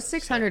 Okay, so it Right. was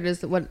 600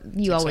 is what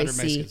you 600 always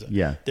see. Mexicans.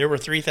 Yeah. There were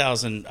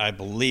 3,000. I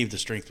believe the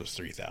strength was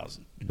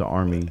 3,000. The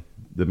army,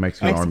 the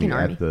Mexican Mexican army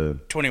army. at the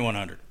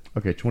 2,100.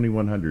 okay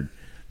 2,100.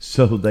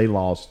 So they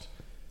lost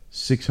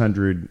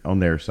 600 on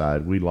their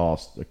side. We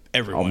lost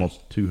Everyone.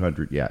 almost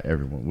 200. Yeah,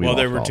 everyone. Well,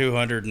 there lost were all.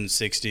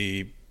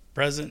 260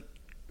 present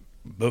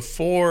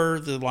before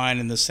the line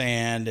in the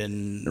sand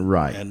and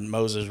Right. and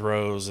Moses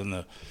rose and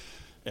the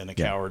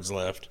cowards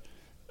left.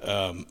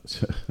 The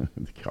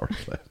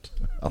cowards left.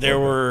 There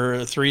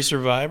were 3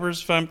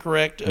 survivors, if I'm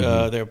correct.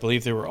 I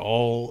believe they were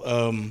all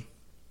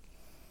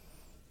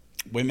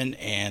women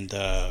and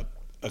a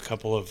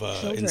couple of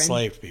Children.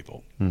 enslaved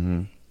people.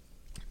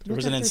 There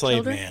was an there enslaved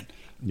children? man.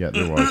 Yeah,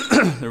 there was.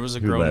 There was a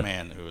Who grown left?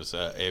 man who was,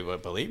 I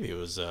believe it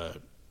was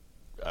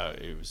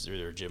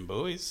either Jim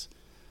Bowie's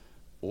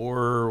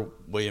or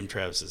William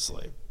Travis's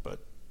slave, but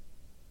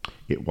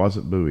It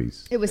wasn't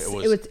Bowie's. It was,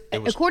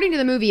 according to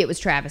the movie, it was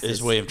Travis's.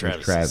 it's William It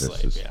was Travis's slave.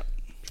 Travis's. Yeah,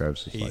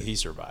 Travis's slave. he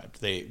survived.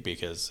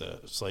 Because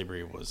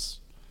slavery was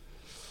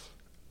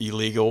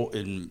illegal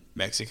in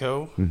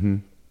Mexico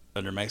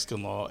under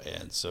Mexican law,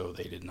 and so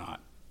they did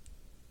not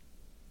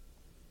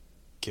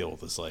kill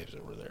the slaves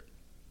that were there.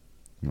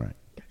 Right.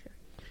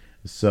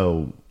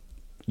 So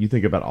you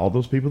think about all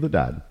those people that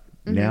died.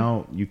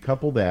 Now you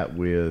couple that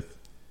with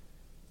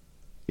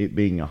it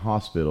being a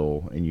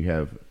hospital,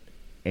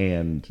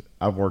 and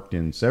I've worked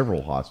in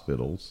several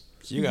hospitals.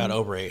 So you got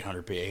over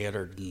 800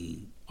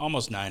 and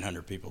almost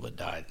 900 people that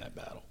died in that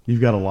battle.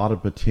 You've got a lot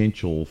of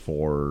potential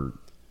for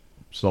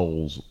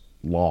souls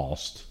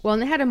lost. Well,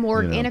 and they had a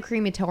morgue You know. and a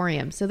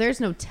crematorium, so there's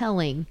no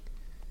telling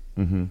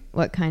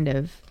what kind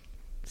of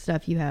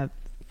stuff you have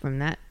from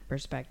that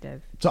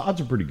perspective. So odds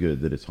are pretty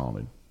good that it's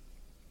haunted.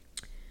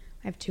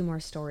 I have 2 more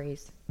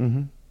stories.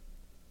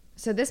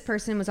 So this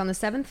person was on the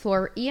 7th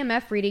floor.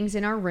 EMF readings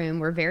in our room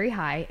were very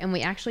high, and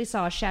we actually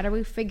saw a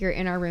shadowy figure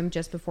in our room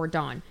just before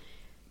dawn.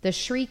 The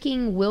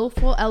shrieking,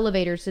 willful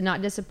elevators did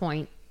not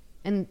disappoint,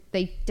 and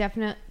we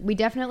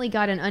definitely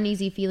got an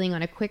uneasy feeling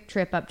on a quick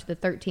trip up to the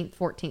 13th,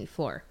 14th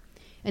floor.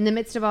 In the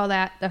midst of all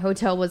that, the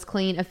hotel was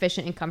clean,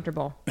 efficient, and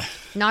comfortable.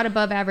 Not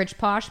above average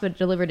posh, but it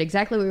delivered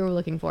exactly what we were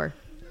looking for.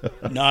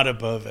 Not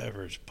above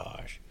average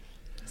posh.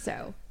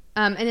 So,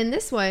 and in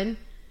this one,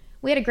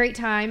 we had a great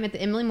time at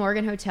the Emily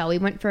Morgan Hotel. We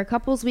went for a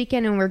couple's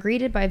weekend and were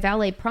greeted by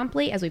valet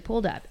promptly as we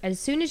pulled up. As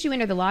soon as you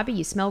enter the lobby,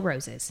 you smell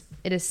roses.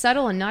 It is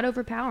subtle and not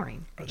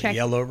overpowering. Are they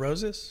yellow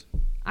roses?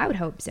 I would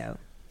hope so.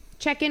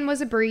 Check-in was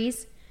a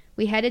breeze.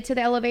 We headed to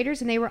the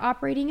elevators, and they were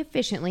operating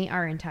efficiently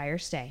our entire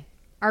stay.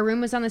 Our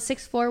room was on the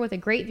 6th floor with a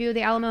great view of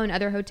the Alamo and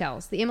other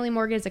hotels. The Emily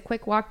Morgan is a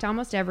quick walk to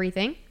almost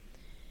everything.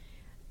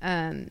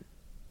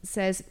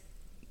 Says,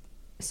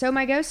 so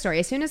my ghost story.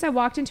 As soon as I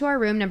walked into our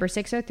room, number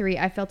 603,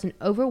 I felt an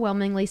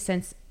overwhelming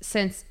sense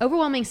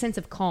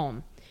of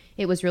calm.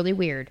 It was really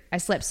weird. I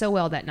slept so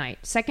well that night.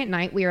 Second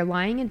night, we are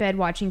lying in bed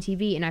watching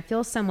TV, and I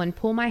feel someone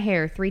pull my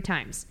hair 3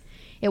 times.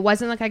 It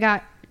wasn't like I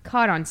got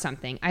caught on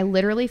something. I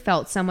literally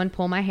felt someone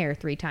pull my hair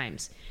 3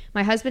 times.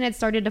 My husband had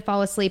started to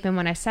fall asleep, and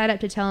when I sat up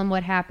to tell him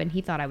what happened,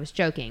 he thought I was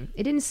joking.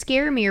 It didn't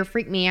scare me or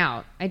freak me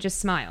out. I just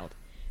smiled.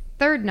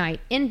 Third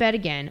night, in bed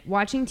again,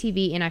 watching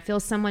TV, and I feel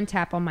someone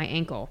tap on my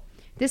ankle.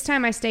 This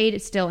time I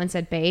stayed still and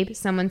said, babe,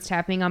 someone's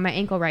tapping on my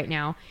ankle right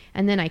now,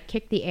 and then I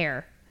kicked the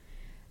air.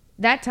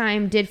 That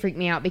time did freak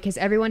me out because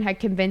everyone had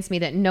convinced me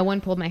that no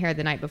one pulled my hair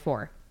the night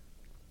before.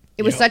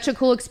 It was such a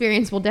cool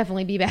experience. We'll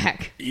definitely be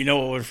back. You know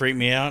what would freak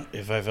me out?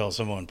 If I felt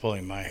someone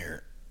pulling my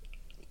hair.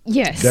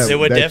 Yes. It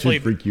would that definitely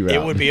should freak you out.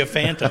 It would be a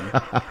phantom.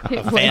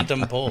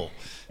 Phantom pull.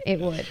 It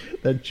would.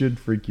 That should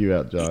freak you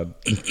out, John.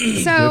 So,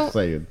 Just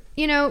saying.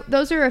 you know,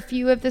 those are a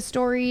few of the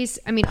stories.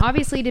 I mean,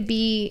 obviously to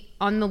be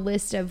on the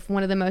list of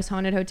one of the most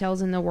haunted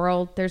hotels in the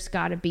world, there's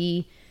got to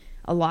be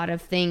a lot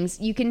of things.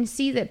 You can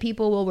see that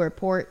people will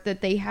report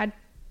that they had,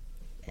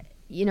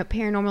 you know,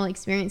 paranormal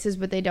experiences,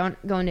 but they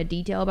don't go into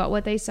detail about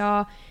what they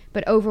saw.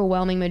 But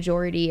overwhelming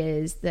majority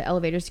is the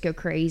elevators go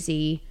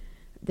crazy,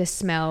 the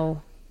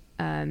smell.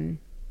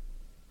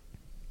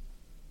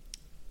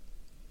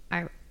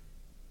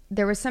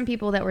 There were some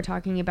people that were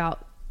talking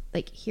about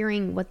like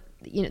hearing what,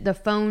 you know, the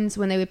phones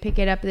when they would pick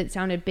it up, it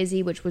sounded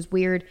busy, which was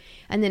weird.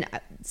 And then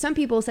some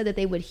people said that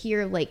they would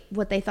hear like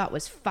what they thought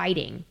was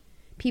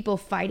people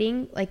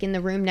fighting like in the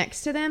room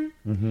next to them.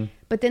 Mm-hmm.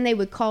 But then they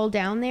would call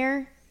down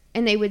there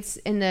and they would,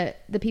 and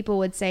the people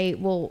would say,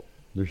 well,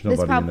 there's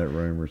nobody in that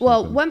room or something.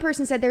 Well, one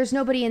person said there's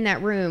nobody in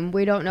that room.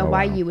 We don't know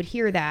why you would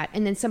hear that.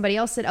 And then somebody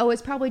else said, oh,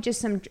 it's probably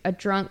just a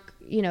drunk,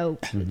 you know,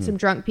 some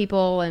drunk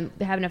people and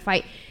having a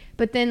fight.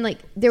 But then like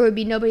there would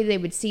be nobody they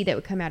would see that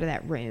would come out of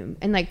that room.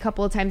 And like a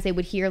couple of times they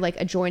would hear like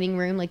adjoining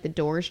room, like the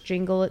doors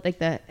jingle, like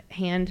the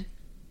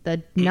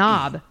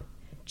knob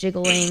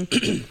jiggling.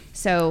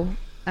 So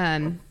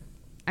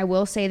I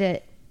will say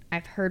that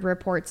I've heard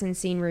reports and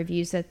seen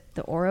reviews that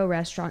the Oro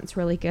restaurant's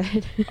really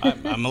good.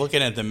 I'm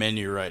looking at the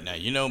menu right now.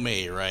 You know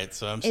me, right?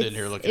 So I'm sitting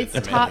here looking at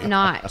the menu. It's top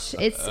notch.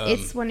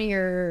 It's one of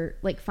your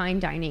like fine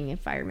dining,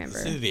 if I remember.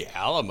 This is the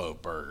Alamo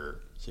burger.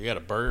 So you got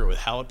a burger with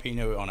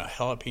jalapeno on a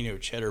jalapeno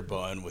cheddar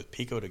bun with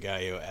pico de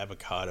gallo,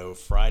 avocado,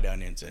 fried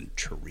onions, and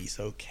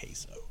chorizo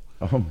queso.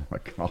 Oh my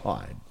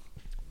God!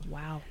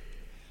 Wow.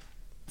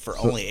 For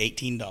only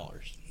 $18.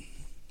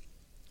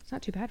 It's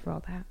not too bad for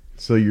all that.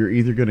 So you're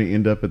either going to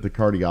end up at the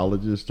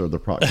cardiologist or the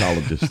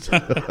proctologist.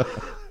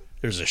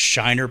 There's a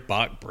Shiner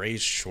Bach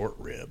braised short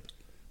rib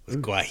with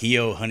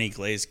guajillo honey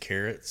glazed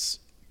carrots,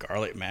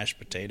 garlic mashed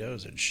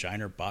potatoes, and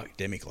Shiner Bach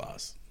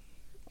demi-glace.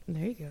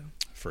 There you go.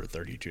 For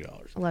 $32.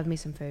 I love me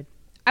some food.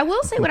 I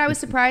will say what I was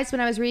surprised when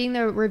I was reading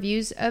the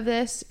reviews of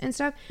this and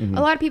stuff. Mm-hmm.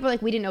 A lot of people are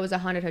like, we didn't know it was a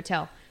haunted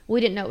hotel. We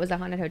didn't know it was a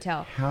haunted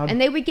hotel. And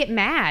they would get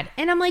mad.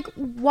 And I'm like,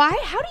 why?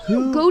 How do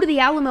you go to the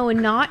Alamo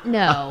and not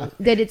know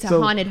that it's a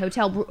haunted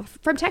hotel?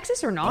 From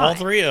Texas or not? All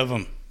 3 of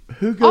them.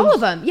 Who goes? All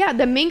of them. Yeah,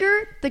 the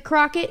Minger, the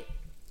Crockett,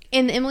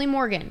 and the Emily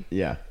Morgan.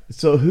 Yeah.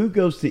 So who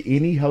goes to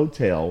any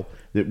hotel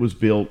that was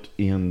built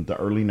in the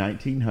early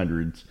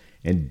 1900s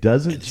and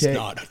doesn't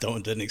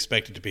didn't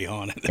expect it to be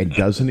haunted. And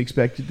doesn't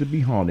expect it to be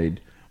haunted,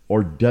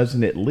 or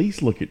doesn't at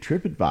least look at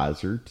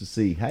TripAdvisor to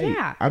see, hey,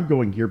 I'm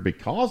going here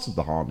because of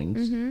the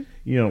hauntings. Mm-hmm.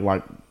 You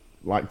know,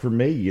 like for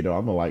me, you know,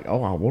 I'm like,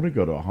 oh, I want to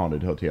go to a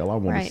haunted hotel. I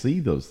want to see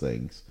those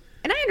things.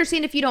 And I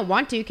understand if you don't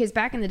want to, because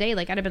back in the day,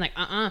 like, I'd have been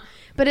like,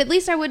 But at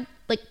least I would,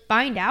 like,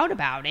 find out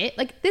about it.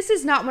 Like, this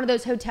is not one of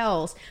those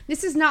hotels.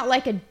 This is not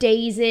like a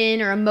Days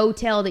Inn or a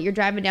motel that you're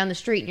driving down the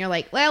street and you're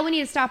like, well, we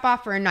need to stop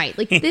off for a night.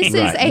 Like, this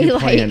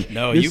is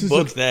No, you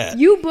booked that.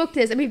 You booked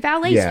this. I mean,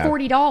 valet's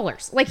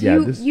 $40. Like,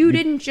 you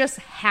didn't just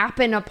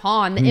happen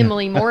upon the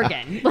Emily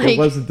Morgan. Like, it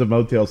wasn't the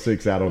Motel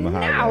 6 out on the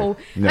highway.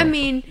 No. I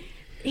mean,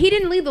 he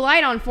didn't leave the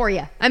light on for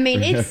you. I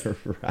mean, it's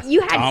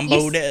you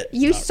had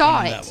you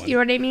saw it. You know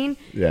what I mean?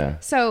 Yeah.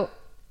 So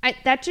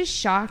that just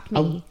shocked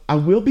me. I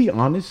will be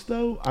honest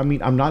though. I mean,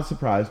 I'm not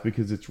surprised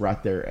because it's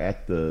right there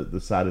at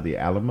the side of the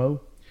Alamo.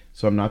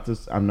 So I'm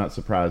not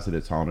surprised that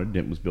it's haunted.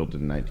 It was built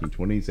in the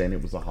 1920s and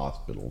it was a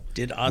hospital.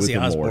 Did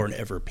Ozzy Osbourne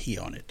ever pee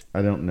on it?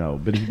 I don't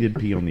know, but he did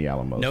pee on the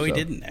Alamo. No, he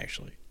didn't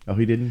actually. Oh,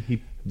 he didn't.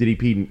 Did he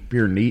pee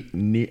near?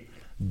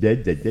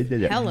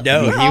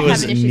 No, he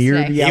was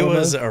near the Alamo. He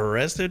was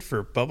arrested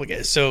for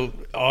public. So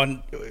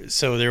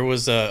there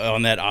was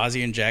on that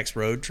Ozzy and Jack's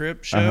road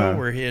trip show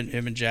where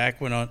him and Jack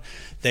went on.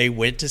 They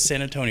went to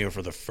San Antonio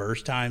for the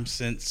first time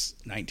since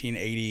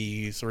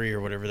 1983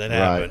 or whatever that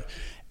happened,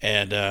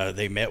 and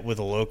they met with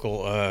a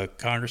local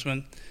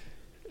congressman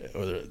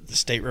or the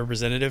state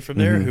representative from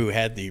there who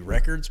had the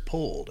records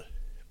pulled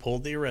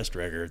the arrest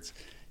records.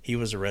 He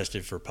was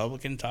arrested for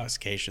public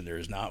intoxication. There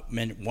is not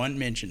one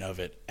mention of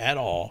it at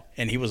all.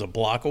 And he was a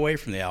block away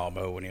from the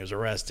Alamo when he was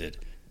arrested.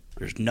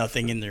 There's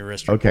nothing in the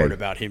arrest report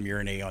about him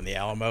urinating on the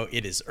Alamo.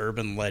 It is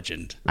urban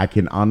legend. I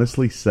can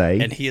honestly say,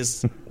 and he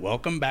is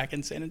welcome back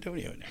in San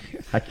Antonio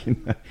now.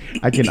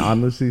 I can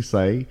honestly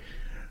say,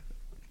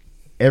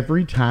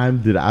 every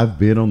time that I've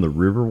been on the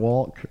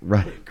Riverwalk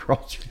right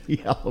across from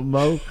the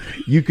Alamo,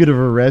 you could have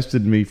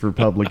arrested me for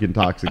public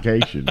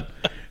intoxication.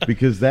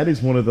 Because that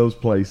is one of those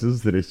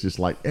places that it's just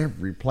like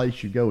every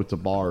place you go, it's a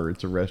bar,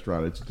 it's a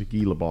restaurant, it's a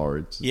tequila bar.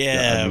 It's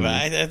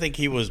I think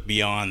he was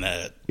beyond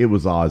that. It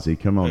was Ozzy.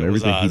 Come on,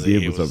 everything Ozzy. he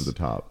did was over the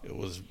top. It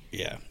was,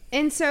 yeah.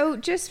 And so,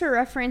 just for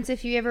reference,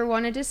 if you ever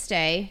wanted to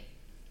stay,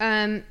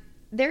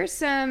 there's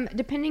some,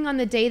 depending on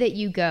the day that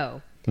you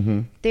go,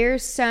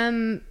 there's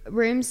some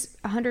rooms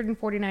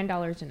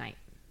 $149 a night.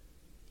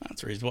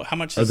 That's reasonable. How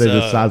much Are they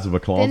the size of a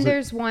closet? Then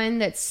there's one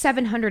that's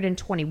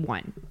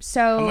 $721.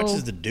 So how much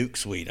is the Duke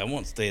Suite? I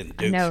won't stay in the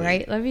Duke Suite. I know,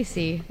 right? Let me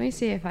see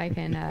if I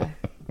can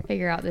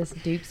figure out this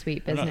Duke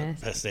Suite I'm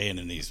business. not staying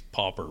in these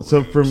pauper rooms.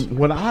 So from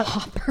what I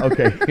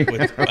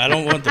I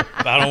don't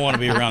want to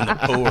be around the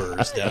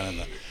poors down in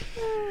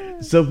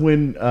the. So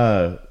when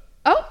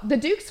the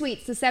Duke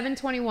Suite's the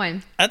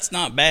 $721 that's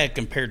not bad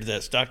compared to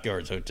that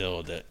Stockyards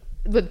Hotel that.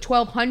 with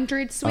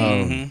 1200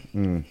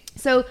 suite.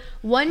 So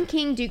one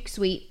King Duke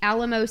Suite,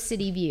 Alamo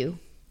City View.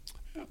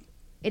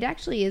 It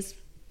actually is.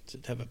 Does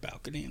it have a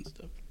balcony and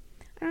stuff?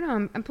 I don't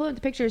know. I'm pulling up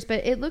the pictures,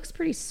 but it looks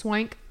pretty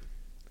swank.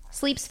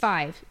 Sleeps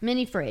 5,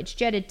 mini fridge,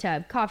 jetted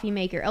tub, coffee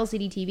maker,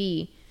 LCD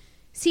TV,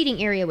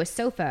 seating area with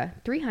sofa,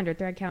 300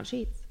 thread count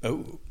sheets.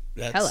 Oh,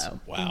 that's Hello.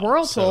 wow.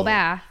 Whirlpool So,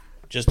 bath.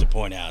 Just to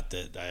point out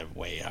that I have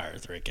way higher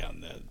thread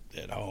count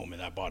at home,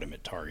 and I bought him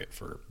at Target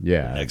for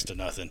next to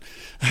nothing.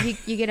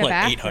 You get a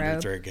like 800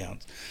 bathrobe. thread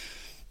counts.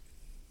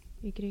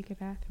 You could get a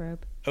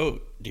bathrobe. Oh,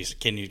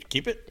 can you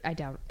keep it? I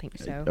don't think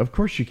so. of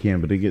course you can,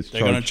 but it gets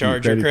They're going to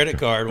charge your credit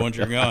card once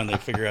you're gone. They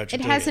figure out you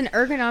It has an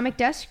ergonomic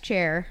desk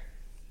chair,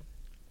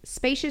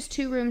 spacious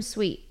 2-room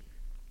suite.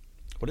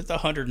 What is the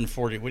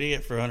 140? What do you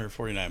get for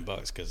 $149?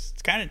 Because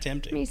it's kind of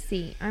tempting. Let me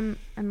see. I'm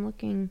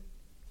looking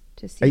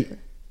to see. Hey,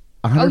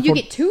 Oh, you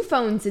get 2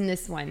 phones in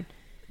this one.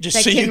 Just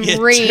that so you can get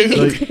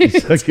ring.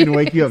 so it can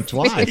wake you up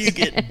twice. You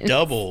get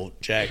double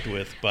jacked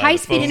with by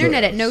High-speed the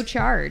internet at phones. no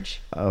charge.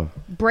 Oh,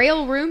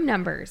 Braille room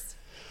numbers.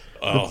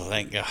 Oh,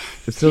 thank God.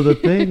 so the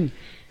thing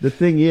I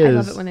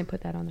love it is, when they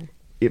put that on there.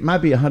 it might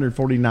be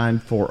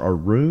 $149 for a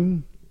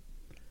room,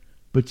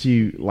 but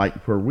you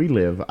like where we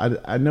live.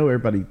 I know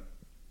everybody.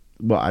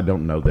 Well, I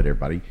don't know that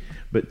everybody,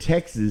 but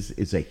Texas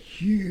is a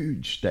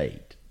huge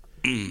state.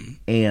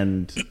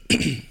 And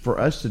for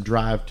us to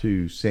drive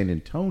to San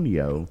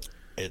Antonio,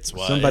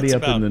 somebody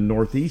up in the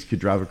Northeast could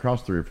drive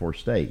across 3 or 4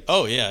 states.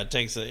 Oh yeah, it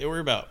takes. We're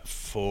about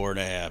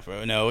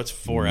 4.5. No, it's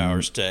 4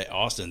 hours to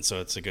Austin, so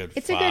it's a good.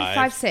 It's 5. a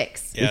good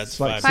 5-6. Yeah, It's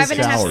like 5 and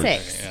a half, 6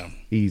 hours. 6. Yeah.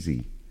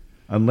 Easy,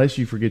 unless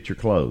you forget your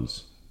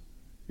clothes.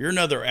 You're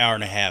another hour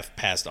and a half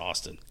past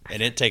Austin,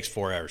 and it takes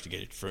 4 hours to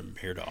get from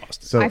here to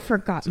Austin. So I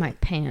forgot my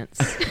pants.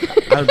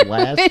 our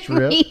last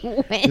trip We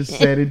to went.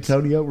 San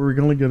Antonio, we were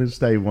only going to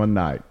stay one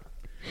night,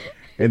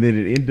 and then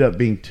it ended up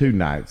being 2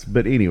 nights.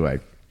 But anyway,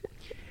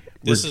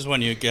 This is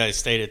when you guys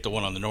stayed at the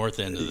one on the north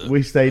end of the.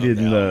 we stayed of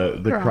in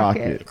the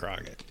Crockett. the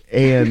Crockett.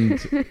 and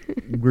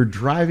we're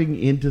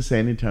driving into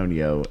San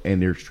Antonio,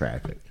 and there's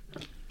traffic.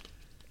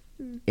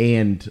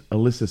 And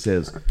Alyssa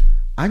says,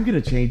 I'm going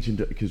to change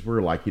into, because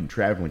we're like in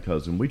traveling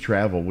clothes, and we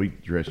travel, we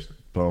dress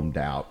bummed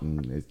out,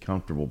 and it's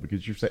comfortable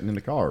because you're sitting in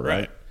the car, right?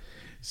 Right.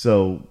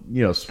 So,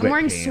 sweatpants. I'm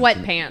wearing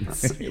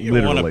sweatpants. You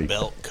don't want a Literally.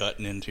 belt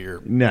cutting into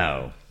your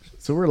No.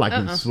 So we're like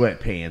in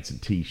sweatpants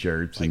and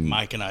t-shirts. like and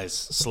Mike and I's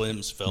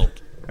Slims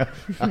felt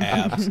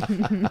abs.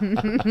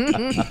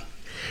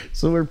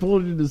 So we're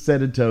pulling into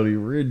San Antonio.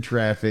 We're in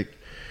traffic.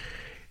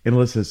 And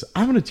Alyssa says,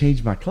 I'm going to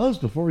change my clothes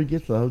before we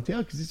get to the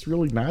hotel because it's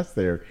really nice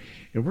there.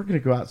 And we're going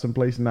to go out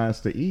someplace nice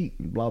to eat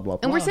and blah, blah, blah.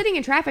 And we're sitting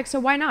in traffic, so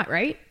why not,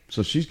 right?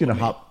 So she's going to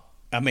hop.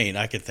 I mean,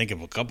 I could think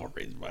of a couple of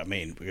reasons. I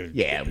mean,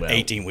 Yeah, well.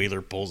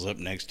 18-wheeler pulls up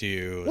next to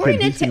you. We're,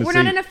 He's gonna we're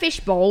not see- in a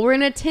fishbowl. We're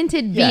in a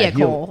tinted Yeah,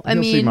 vehicle.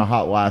 He'll see my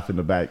hot wife in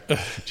the back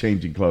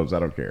changing clothes. I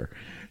don't care.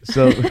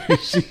 So,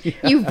 she,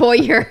 you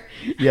voyeur.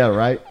 yeah,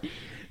 right.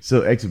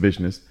 So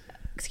exhibitionist,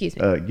 Excuse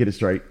me. get it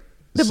straight.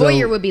 The So-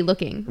 voyeur would be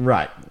looking.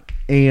 Right.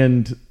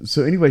 And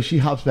so anyway, she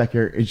hops back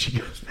there and she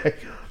goes back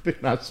up,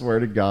 and I swear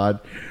to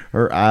God,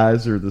 her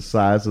eyes are the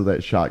size of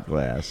that shot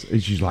glass.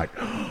 And she's like,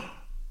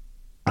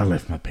 I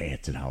left my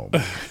pants at home.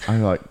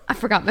 I'm like, I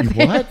forgot my "You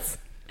pants.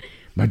 what?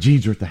 My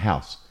jeans are at the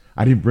house.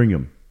 I didn't bring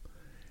them.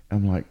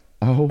 I'm like,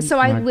 oh. So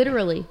I my-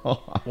 literally,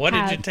 What did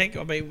you had- take?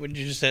 I mean, would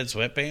you just had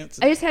sweatpants?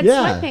 I just had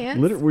Yeah.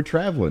 sweatpants. We're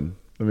traveling.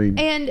 I mean,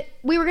 And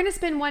we were going to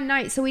spend one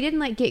night, so we didn't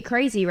like get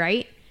crazy,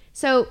 right?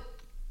 So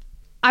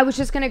I was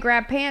just going to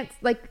grab pants.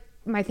 Like,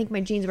 I think my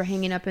jeans were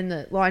hanging up in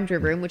the laundry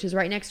room, which is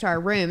right next to our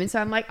room. And so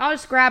I'm like, I'll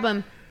just grab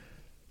them.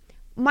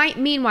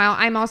 Meanwhile,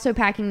 I'm also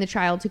packing the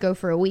child to go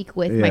for a week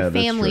with Yeah, my that's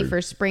family true.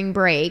 for spring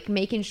break,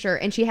 making sure,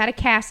 and she had a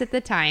cast at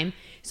the time,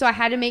 so I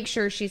had to make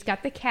sure she's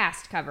got the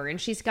cast cover and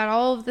she's got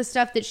all of the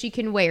stuff that she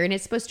can wear, and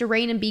it's supposed to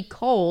rain and be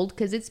cold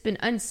because it's been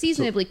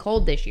unseasonably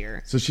cold this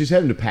year. So she's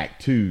having to pack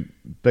two,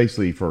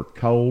 basically for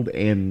cold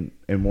and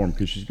warm,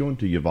 because she's going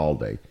to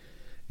Uvalde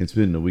and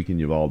spending a week in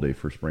Uvalde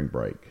for spring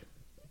break.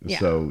 Yeah.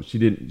 So she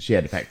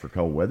had to pack for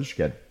cold weather. She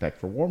had to pack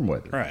for warm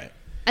weather. Right.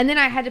 And then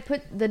I had to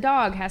put the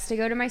dog has to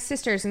go to my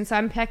sister's, and so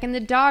I'm packing the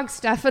dog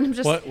stuff, and I'm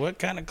just What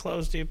kind of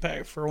clothes do you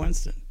pack for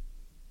Winston?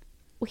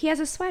 well, he has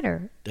a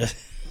sweater.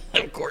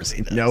 Of course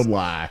he does. No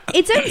lie.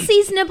 It's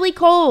unseasonably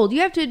cold.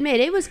 You have to admit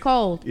it was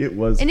cold. It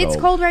was and cold.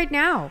 it's cold right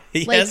now.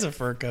 He Like, has a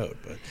fur coat,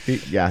 but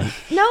Yeah.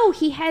 no,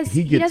 he has.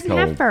 He He gets doesn't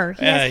have cold. fur.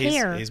 He has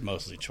hair. he's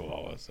mostly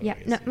Chihuahua. So Yeah,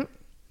 I no, guess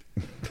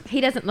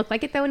he doesn't look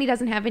like it though, and he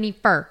doesn't have any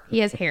fur. He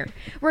has hair.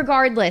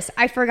 Regardless,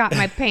 I forgot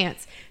my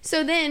pants.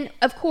 So then,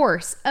 of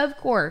course,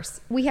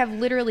 we have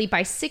literally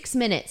by 6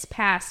 minutes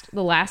past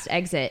the last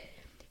exit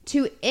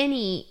to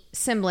any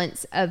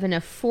semblance of an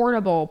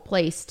affordable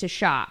place to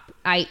shop,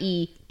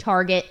 i.e.,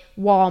 Target,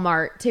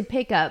 Walmart, to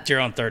pick up. You're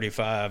on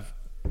 35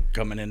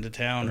 coming into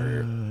town,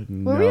 or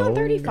Were we on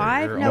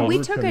 35? or No, we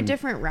we're took a coming-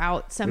 different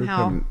route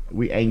somehow.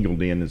 We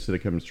angled in instead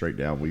of coming straight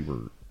down. We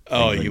were.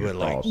 Oh, angling you would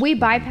like- across. We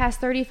bypassed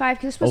 35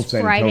 because this Old was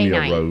San Friday Antonio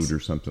night. Road or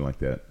something like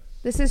that.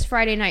 This is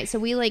Friday night, so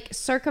we like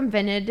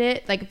circumvented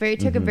it, like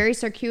took a very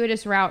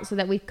circuitous route so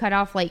that we cut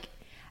off like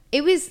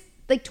it was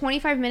like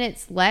 25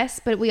 minutes less,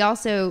 but we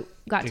also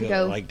got to you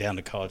go. like down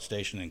to College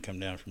Station and come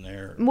down from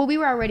there. Well, we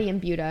were already in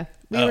Buda.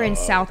 We were in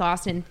South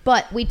Austin,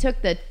 but we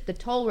took the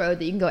toll road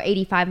that you can go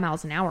 85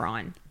 miles an hour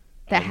on.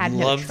 That had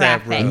no love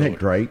that traffic. road. Isn't that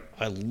great?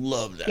 I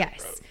love that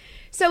Yes. road.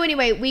 So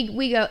anyway,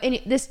 we go, and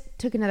this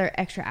took another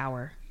extra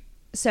hour.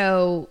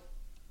 So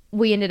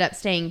we ended up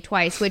staying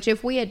twice, which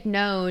if we had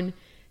known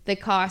the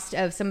cost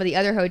of some of the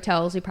other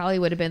hotels, we probably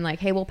would have been like,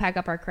 hey, we'll pack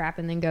up our crap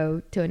and then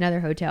go to another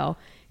hotel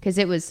because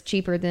it was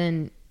cheaper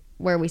than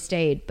where we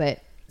stayed. But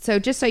so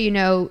just so you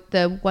know,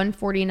 the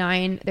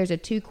 149, there's a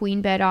 2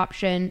 queen bed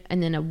option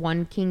and then a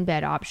 1 king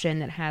bed option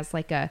that has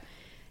like a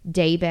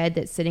day bed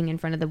that's sitting in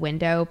front of the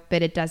window,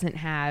 but it doesn't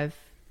have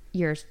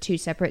your 2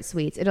 separate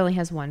suites. It only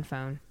has 1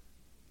 phone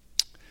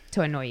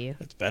to annoy you.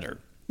 That's better.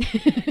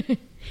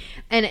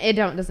 And it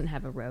doesn't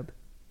have a robe.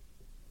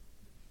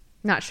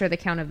 Not sure the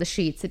count of the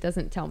sheets. It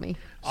doesn't tell me.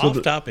 Off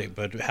topic,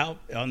 but how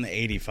on the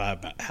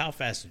 85? How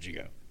fast did you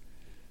go?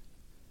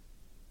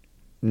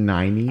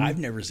 90. I've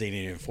never seen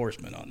any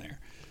enforcement on there.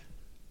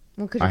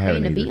 Well, because I you're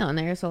paying to haven't be either. on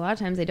there, so a lot of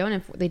times they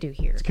don't. They do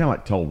here. It's kind of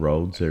like toll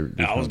roads.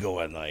 I was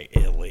going like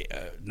Italy,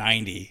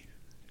 90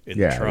 in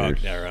Yeah, the truck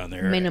there's- around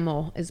there.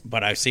 Minimal is.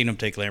 But I've seen them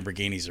take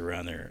Lamborghinis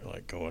around there,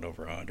 like going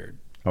over 100.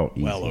 Oh,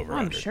 easy. Well over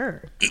I'm 100.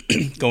 sure.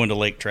 Going to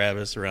Lake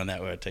Travis around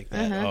that way, I take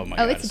that. Oh my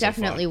god, It's so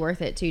definitely fun.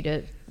 worth it too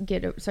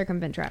to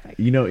circumvent traffic.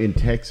 You know, in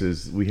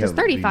Texas, we Because have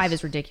 35 these-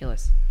 is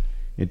ridiculous.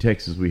 In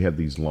Texas, we have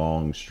these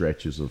long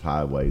stretches of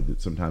highway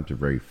that sometimes are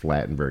very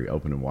flat and very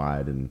open and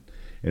wide, and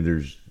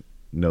there's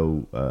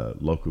no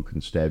local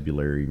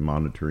constabulary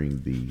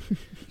monitoring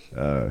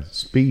the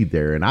speed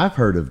there. And I've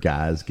heard of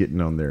guys getting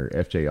on their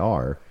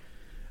FJR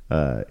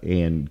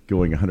and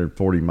going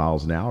 140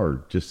 miles an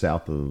hour just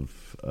south of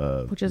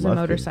Which is a Lufkin.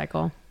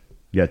 motorcycle.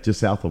 Yeah, just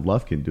south of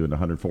Lufkin, doing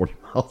 140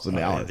 miles an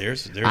Oh, hour. yeah,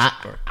 there's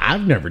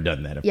I've never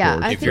done that. Of Yeah,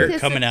 course. I if think you're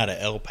this coming out of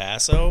El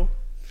Paso,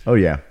 Oh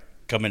yeah.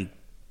 coming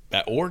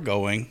back or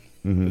going,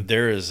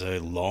 there is a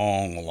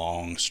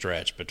long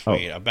stretch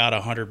between about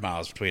 100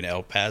 miles between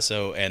El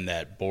Paso and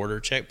that border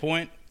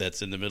checkpoint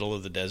that's in the middle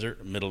of the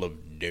desert, middle of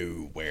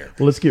nowhere.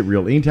 Well, let's get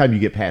real. Anytime you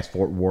get past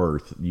Fort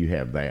Worth, you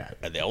have that.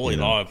 And the only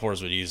law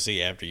enforcement you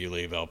see after you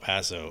leave El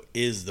Paso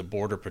is the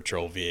border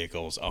patrol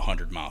vehicles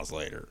 100 miles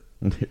later.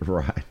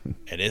 Right.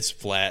 And it's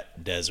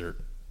flat desert.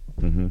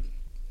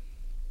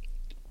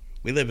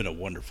 We live in a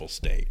wonderful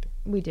state.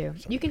 We do.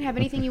 You can have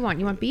anything you want.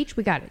 You want beach?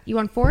 We got it. You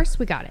want forest?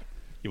 We got it.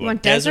 You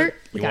want desert?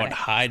 We You got want it.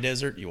 high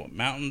desert? You want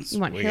mountains? You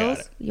want we hills?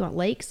 got it. You want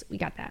lakes? We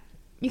got that.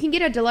 You can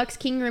get a deluxe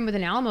king room with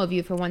an Alamo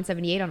view for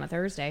 $178 on a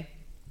Thursday.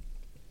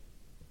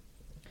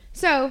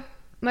 So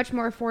much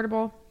more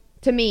affordable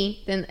to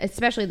me than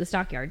especially the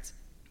Stockyards.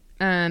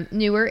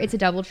 Newer, it's a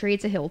DoubleTree,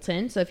 it's a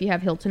Hilton. So if you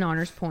have Hilton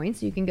Honors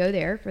points, you can go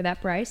there for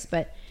that price.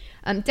 But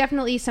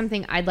definitely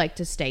something I'd like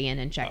to stay in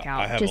and check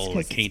out. I have just a La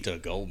 'cause it's- Quinta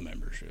Gold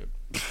membership.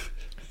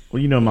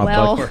 Well, you know, my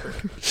Well-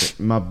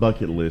 my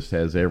bucket list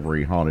has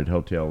every haunted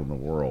hotel in the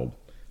world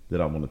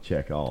that I want to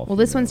check off. Well,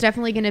 this one's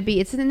definitely going to be,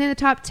 it's in the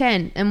top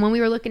 10. And when we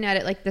were looking at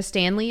it, like the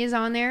Stanley is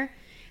on there.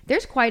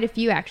 There's quite a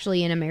few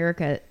actually in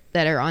America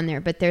that are on there,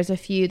 but there's a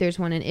few. There's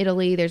one in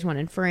Italy. There's one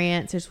in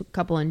France. There's a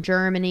couple in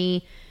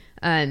Germany.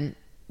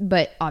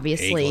 But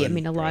obviously, England, I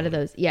mean, a lot of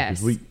probably. those,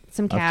 yes. I've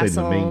Some stayed castles.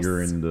 in the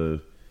Minger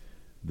and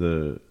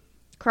the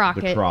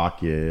Crockett.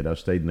 Crockett. I've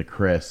stayed in the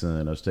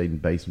Crescent. I've stayed in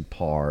Basin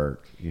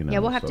Park. You know, Yeah,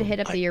 we'll have to so-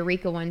 hit up the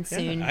Eureka one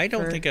soon. I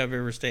don't for- think I've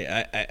ever stayed.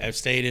 I've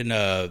stayed in.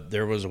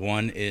 There was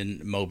one in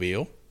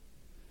Mobile.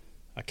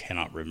 I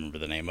cannot remember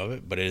the name of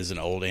it, but it is an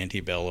old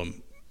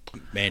antebellum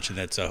mansion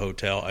that's a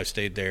hotel. I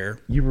stayed there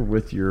You were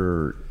with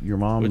your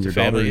mom with and the your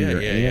family. daughter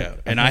Yeah, and your yeah.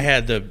 aunt? And I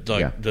had the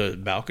Yeah. the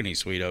balcony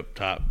suite up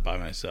top by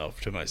myself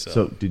to myself.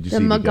 So did you The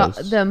see the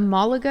ghosts? the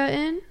Malaga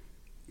Inn?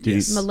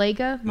 Yes.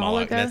 Malaga?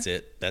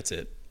 That's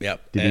it.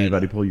 Yep. Did And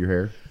anybody pull your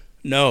hair?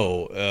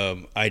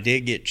 No, I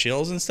did get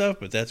chills and stuff,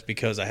 but that's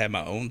because I had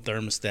my own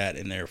thermostat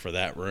in there for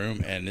that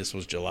room, and this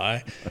was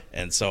July,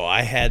 and so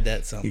I had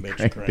that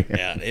bitch cranked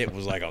down. It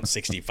was like on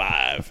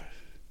 65.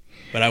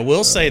 But I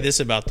will say this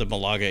about the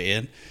Malaga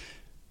Inn: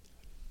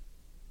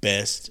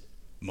 best,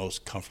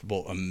 most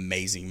comfortable,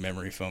 amazing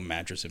memory foam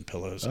mattress and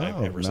pillows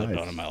I've ever slept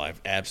on in my life.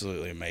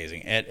 Absolutely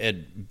amazing.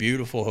 At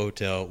beautiful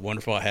hotel,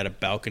 wonderful. I had a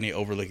balcony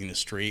overlooking the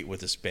street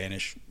with a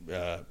Spanish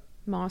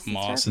Moss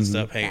and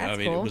stuff hanging. That's I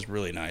mean, cool. it was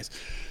really nice.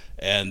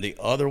 And the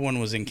other one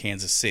was in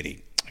Kansas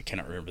City. I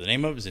cannot remember the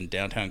name of it. It was in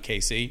downtown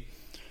KC.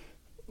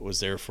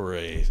 Was there for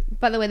a...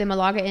 By the way, the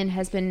Malaga Inn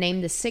has been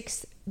named the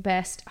 6th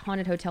best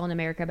haunted hotel in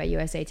America by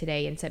USA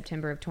Today in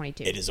September of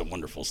 22. It is a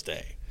wonderful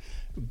stay.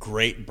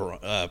 Great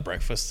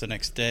breakfast the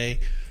next day.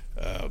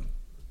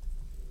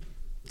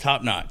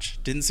 Top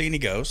notch. Didn't see any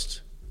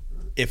ghosts.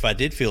 If I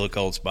did feel a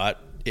cold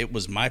spot, it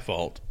was my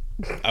fault.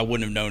 I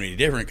wouldn't have known any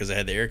different because I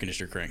had the air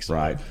conditioner cranked.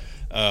 Right.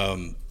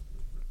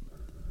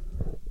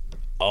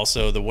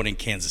 Also, the one in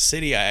Kansas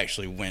City, I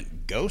actually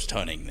went ghost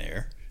hunting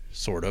there,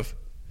 sort of.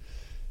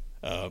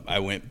 I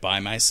went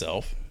by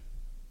myself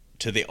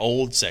to the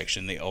old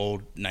section, the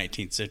old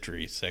 19th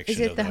century section. Is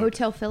it the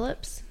Hotel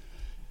Phillips?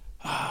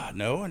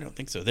 No, I don't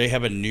think so. They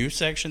have a new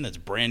section that's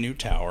brand new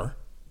tower,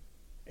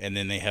 and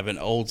then they have an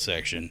old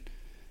section.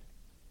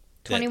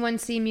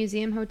 21C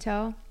Museum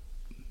Hotel?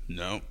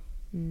 No.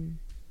 And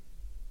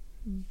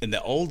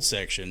the old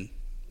section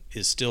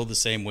is still the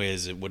same way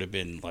as it would have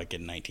been like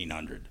in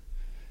 1900.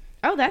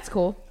 Oh, that's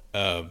cool.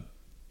 And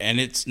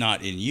it's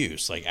not in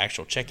use. Like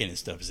actual check-in and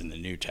stuff is in the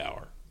new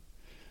tower.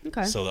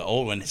 Okay. So the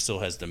old one still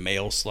has the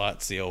mail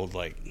slots, the old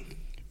like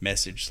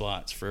message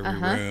slots for every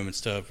room and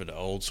stuff, and the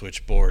old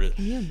switchboard.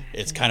 Can you imagine?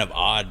 It's kind of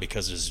odd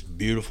because there's this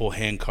beautiful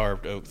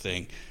hand-carved oak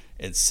thing,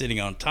 and sitting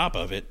on top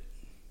of it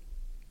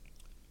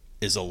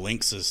is a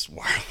Linksys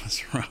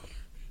wireless router.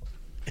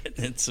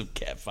 And some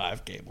Cat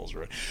 5 cables,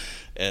 right?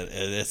 And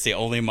that's the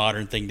only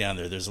modern thing down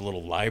there. There's a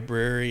little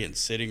library and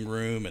sitting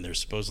room, and there's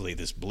supposedly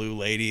this blue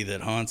lady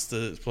that haunts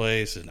the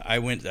place. And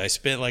I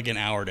spent like an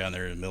hour down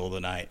there in the middle of the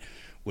night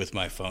with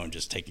my phone,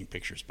 just taking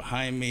pictures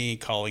behind me,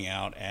 calling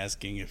out,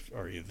 asking if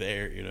are you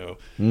there, you know.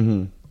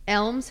 Mm-hmm.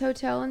 Elms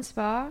Hotel and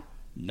Spa?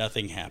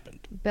 Nothing happened.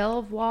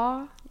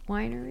 Belvoir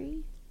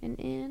Winery and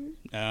Inn?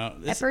 Now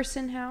this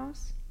Epperson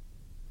House?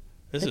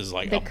 is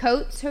like The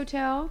Coates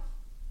Hotel?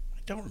 I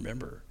don't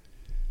remember.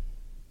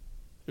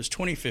 It was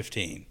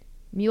 2015.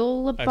 I've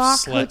Mulebach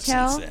slept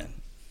Hotel? since then.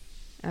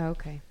 Oh,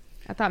 okay.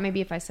 I thought maybe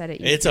if I said it,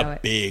 you'd It's know a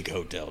it. big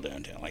hotel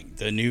downtown. Like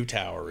the new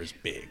tower is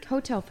big.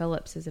 Hotel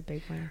Phillips is a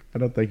big one. I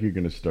don't think you're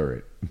going to stir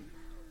it.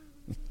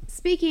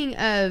 Speaking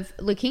of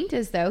La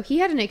Quintas, though, he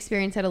had an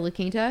experience at a La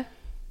Quinta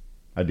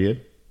I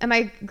did? at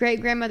my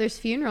great-grandmother's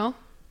funeral.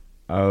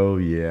 Oh,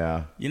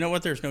 yeah. You know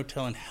what? There's no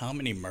telling how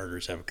many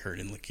murders have occurred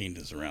in La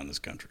Quintas around this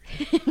country.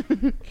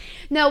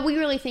 No, we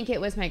really think it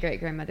was my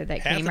great-grandmother that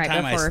Half came the right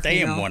time I before her stay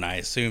funeral. in one, I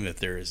assume that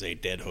there is a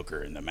dead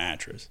hooker in the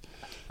mattress.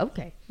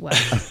 Okay, well,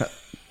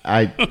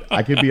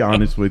 I could be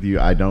honest with you.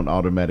 I don't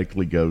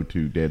automatically go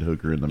to dead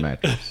hooker in the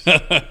mattress.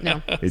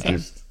 no. It same.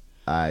 just,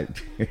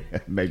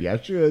 maybe I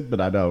should,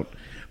 but I don't.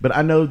 But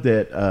I know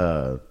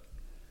that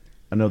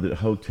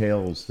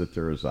hotels, that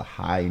there is a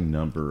high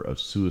number of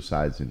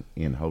suicides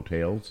in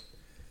hotels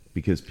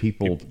because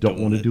people don't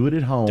want to do it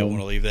at home. Don't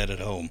want to leave that at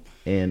home.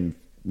 And,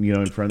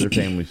 in front of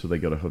their family, so they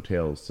go to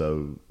hotels.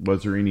 So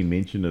was there any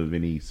mention of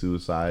any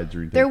suicides or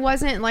anything? There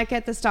wasn't, like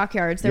at the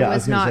stockyards. There Yeah, I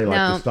was was gonna not. say, like,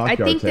 the No, I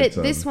stockyards think had that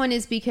some. this one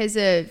is because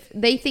of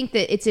they think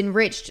that it's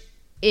enriched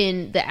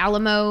in the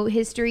Alamo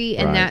history,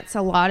 and Right. that's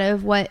a lot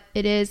of what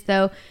it is.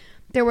 Though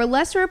there were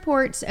less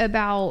reports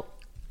about.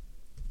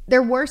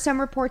 There were some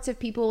reports of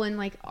people in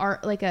like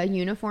a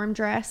uniform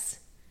dress.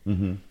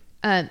 Mm-hmm.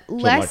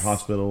 Less like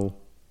hospital?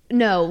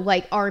 No,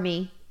 like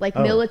army, like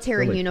Oh,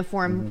 military really?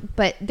 uniform. Mm-hmm.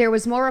 But there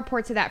was more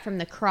reports of that from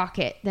the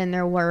Crockett than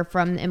there were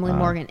from Emily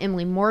Morgan.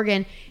 Emily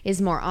Morgan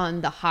is more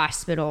on the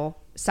hospital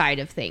side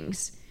of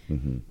things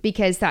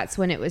because that's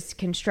when it was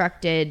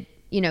constructed.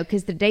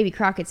 Because the Davy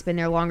Crockett's been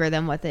there longer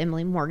than what the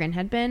Emily Morgan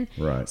had been.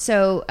 Right.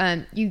 So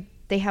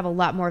they have a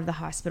lot more of the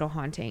hospital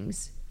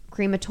hauntings.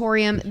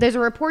 Crematorium. There's a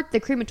report the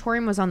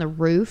crematorium was on the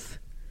roof.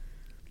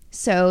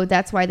 So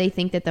that's why they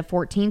think that the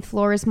 14th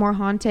floor is more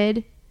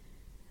haunted.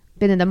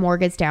 But then the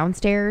morgue is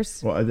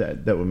downstairs. Well,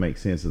 that would make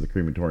sense of the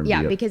crematorium. Yeah,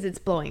 be up- because it's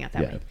blowing out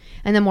that Yeah. way.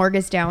 And the morgue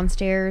is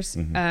downstairs.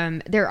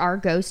 There are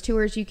ghost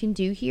tours you can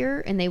do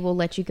here, and they will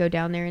let you go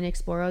down there and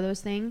explore all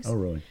those things. Oh,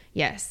 really?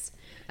 Yes.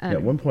 Yeah,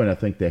 at one point, I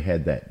think they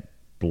had that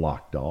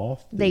blocked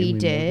off. the They Emily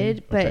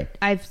did, Morgan?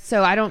 but Okay.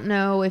 I don't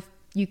know if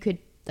you could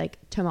like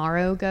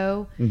tomorrow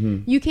go.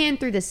 You can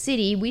through the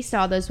city. We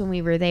saw those when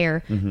we were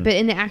there, but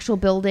in the actual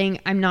building,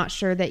 I'm not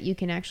sure that you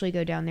can actually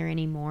go down there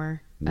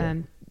anymore.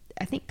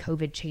 I think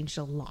COVID changed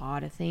a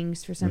lot of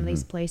things for some of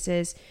these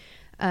places.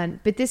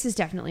 But this is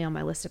definitely on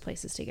my list of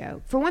places to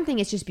go. For one thing,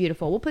 it's just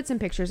beautiful. We'll put some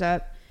pictures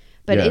up.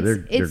 But Yeah,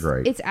 they're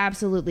great. It's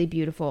absolutely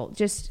beautiful.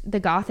 Just the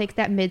Gothic,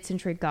 that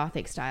mid-century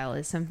Gothic style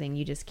is something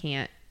you just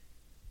can't.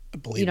 I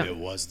believe it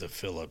was the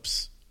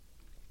Phillips.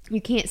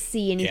 You can't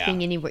see anything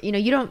Yeah. anywhere.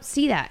 You don't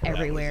see that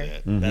everywhere.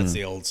 That was it. That's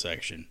the old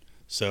section.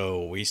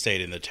 So we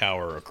stayed in the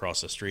tower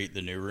across the street,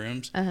 the new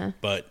rooms.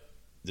 But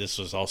this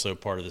was also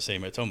part of the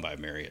same. It's owned by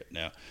Marriott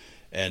now,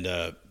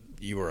 and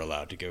you were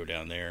allowed to go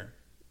down there.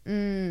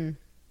 And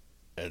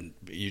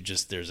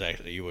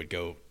you would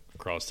go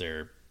across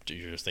there. Do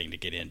your thing to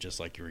get in, just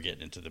like you were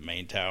getting into the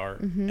main tower,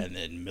 and then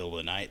in the middle of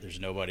the night there's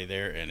nobody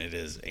there, and it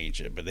is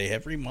ancient, but they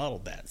have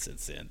remodeled that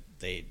since then.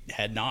 They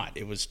had not,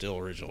 it was still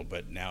original,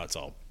 but now it's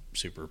all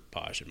super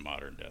posh and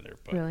modern down there.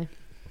 But Really?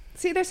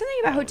 See, there's something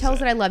about hotels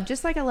that I love,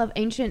 just like I love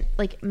ancient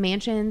like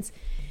mansions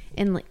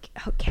and like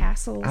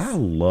castles. I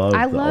love the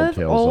hotels.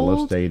 I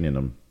love staying in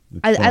them.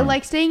 I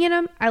like staying in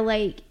them. I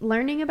like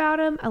learning about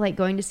them. I like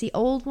going to see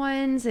old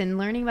ones and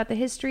learning about the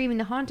history. I mean,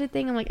 the haunted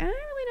thing, I'm like, I don't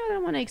really know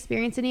that I want to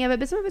experience any of it,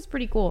 but some of it's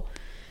pretty cool.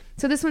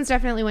 So this one's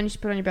definitely one you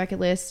should put on your bucket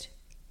list.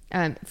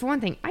 For one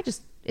thing,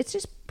 it's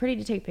just pretty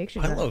to take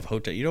pictures of. I love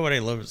hotel. You know what I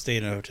love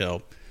staying in a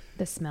hotel?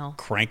 The smell.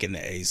 Cranking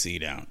the AC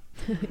down.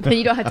 Then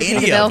you don't have to pay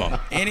the bill.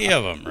 Any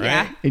of them, right?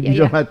 Yeah. And you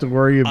don't have to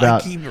worry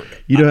about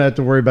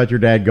your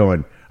dad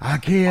going, I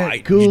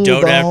can't cool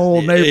the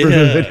whole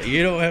neighborhood. Yeah,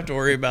 you don't have to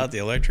worry about the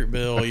electric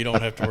bill. You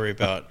don't have to worry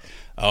about,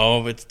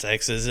 it's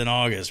Texas in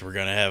August. We're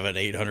going to have an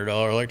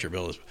 $800 electric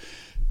bill.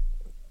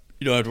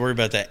 You don't have to worry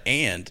about that.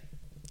 And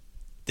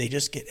they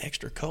just get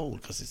extra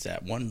cold because it's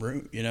that one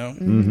room,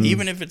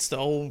 Even if it's the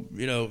old,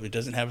 it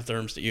doesn't have a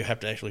thermostat. You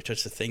have to actually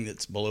touch the thing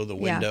that's below the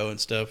window and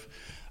stuff.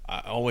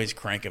 I always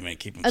crank them and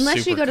keep them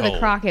Unless you go to the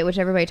Crockett, which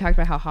everybody talked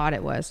about how hot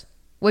it was.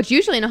 Which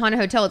usually in a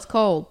haunted hotel, it's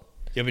cold.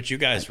 Yeah, but you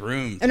guys'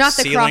 room, Or not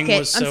the Crockett.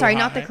 Was so I'm sorry, high.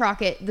 not the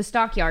Crockett. The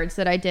Stockyards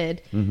that I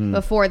did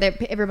before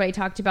that everybody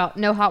talked about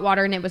no hot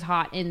water and it was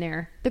hot in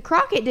there. The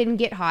Crockett didn't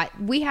get hot.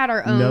 We had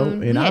our own. No,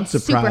 and we I'm had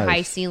super surprised.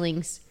 high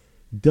ceilings.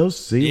 Those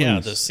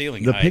ceilings. Yeah, the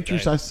ceiling The height,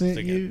 pictures I I sent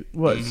think you,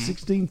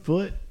 16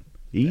 foot?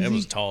 Easy. It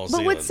was tall.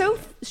 But what's so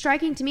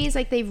striking to me is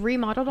like they've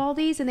remodeled all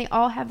these and they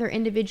all have their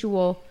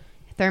individual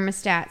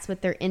thermostats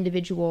with their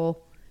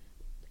individual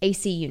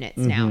AC units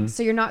now.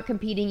 So you're not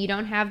competing. You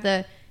don't have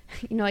the,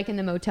 like in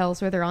the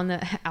motels where they're on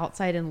the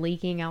outside and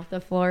leaking out the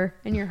floor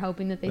and you're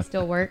hoping that they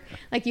still work.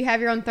 Like you have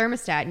your own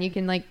thermostat and you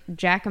can like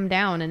jack them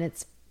down and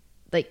it's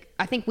like,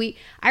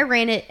 I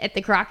ran it at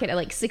the Crockett at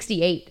like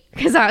 68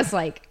 because I was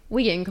like,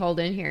 we getting cold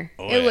in here.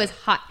 It was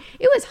hot.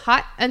 It was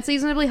hot,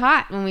 unseasonably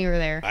hot when we were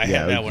there. I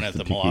had that one at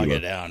the Malaga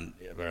down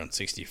around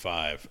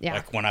 65. Yeah.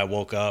 Like when I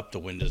woke up, the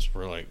windows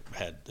were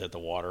had the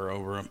water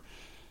over them.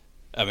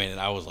 I mean, and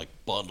I was like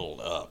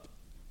bundled up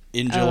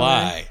in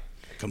July,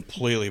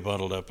 completely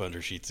bundled up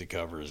under sheets and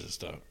covers and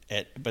stuff.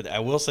 But I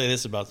will say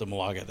this about the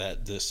Malaga,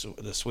 that the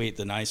suite,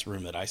 the nice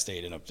room that I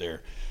stayed in up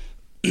there,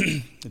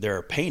 there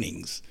are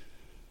paintings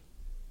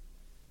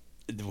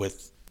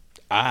with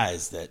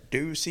eyes that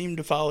do seem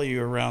to follow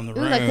you around the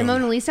room. Like the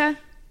Mona Lisa?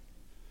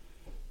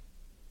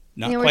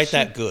 Not quite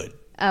that good.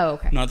 Oh,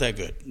 okay. Not that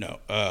good. No.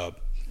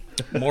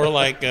 More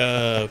like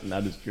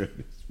not as good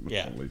as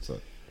Yeah. Mona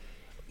Lisa.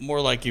 More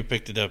like you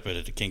picked it up at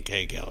a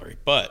Kincaid gallery.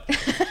 But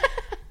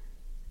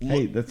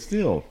Hey, that's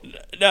still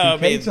no, I mean,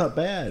 Kincaid's not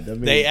bad. I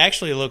mean, they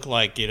actually look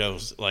like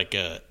like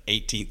a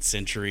 18th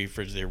century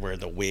for they're wearing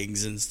the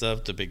wigs and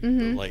stuff. The big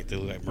like they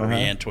look like Marie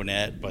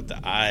Antoinette, but the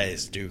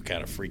eyes do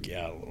kind of freak you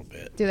out a little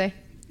bit. Do they?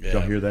 Yeah.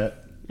 Y'all hear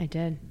that? I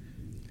did.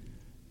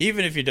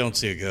 Even if you don't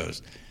see a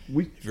ghost,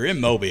 We if you're in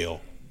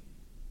Mobile,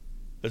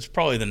 it's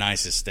probably the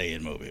nicest stay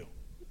in Mobile.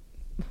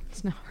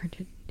 It's not hard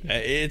to do.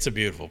 It's a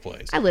beautiful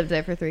place. I lived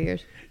there for 3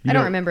 years. You I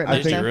don't know, remember it I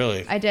much. think- though.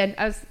 Really? I did.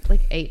 I was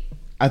like 8.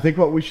 I think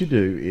what we should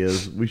do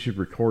is we should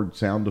record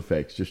sound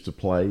effects just to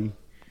play,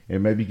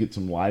 and maybe get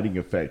some lighting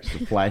effects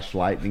to flash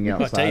lightning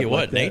outside. I'll tell you like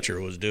what, that. nature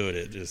was doing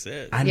it just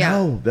then. I Yeah.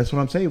 know. That's what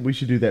I'm saying. We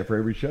should do that for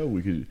every show.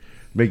 We could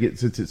make it,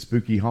 since it's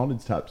spooky haunted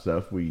type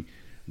stuff. We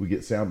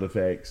get sound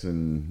effects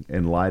and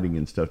lighting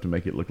and stuff to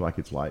make it look like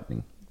it's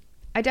lightning.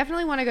 I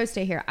definitely want to go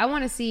stay here. I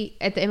want to see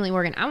at the Emily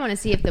Morgan. I want to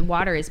see if the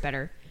water is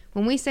better.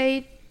 When we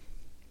stayed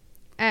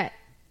at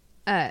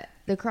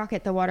the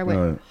Crockett, the water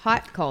went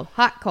hot, cold,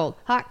 hot, cold,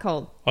 hot,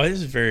 cold. Oh, this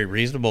is very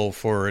reasonable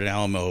for an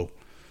Alamo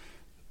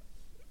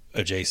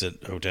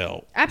adjacent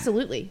hotel.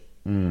 Absolutely.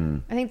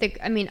 I think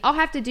I'll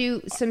have to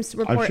do some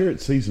report. I'm sure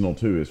it's seasonal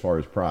too, as far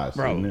as price.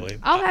 isn't it? Probably.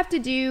 I'll have to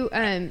do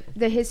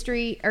the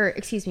history, or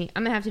excuse me,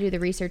 I'm gonna have to do the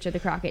research of the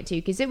Crockett too,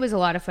 because it was a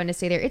lot of fun to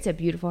stay there. It's a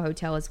beautiful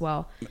hotel as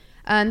well.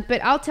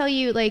 But I'll tell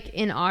you, like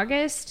in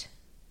August,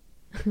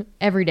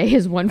 every day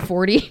is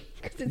 140.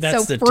 It's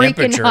That's so the freaking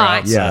temperature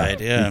hot.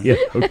 outside. Yeah. Yeah,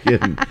 no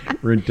kidding.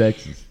 We're in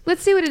Texas.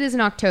 Let's see what it is in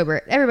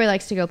October. Everybody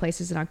likes to go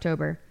places in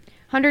October.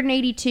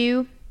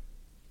 182.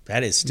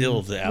 That is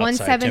still the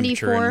outside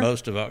temperature 174. in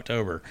most of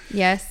October.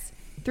 Yes.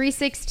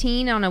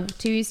 316 on a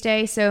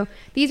Tuesday. So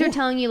these are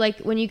telling you, like,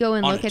 when you go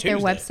and On look a at their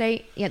Tuesday.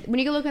 website. Yeah, when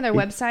you go look at their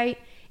website,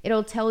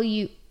 it'll tell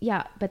you.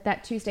 Yeah, but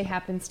that Tuesday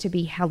happens to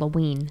be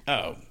Halloween.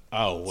 Oh,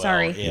 well.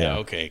 Sorry. Yeah,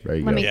 okay. There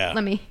you Let go. me Yeah.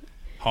 let me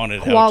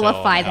Haunted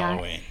qualify Hotel on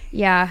that. Halloween.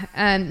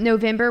 Yeah,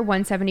 November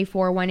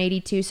 174,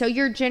 182. So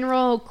your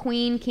general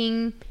queen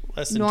king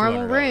Less than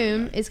normal $200 a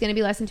room night. is going to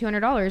be less than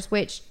 $200,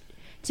 which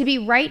to be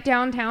right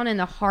downtown in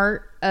the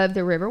heart of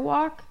the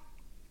Riverwalk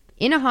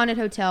in a haunted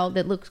hotel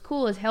that looks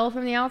cool as hell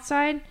from the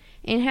outside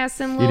and has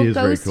some little is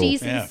very cool.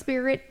 ghosties Yeah. and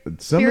spirit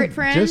Some of,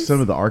 friends. just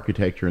some of the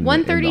architecture and the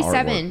artwork.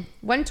 137,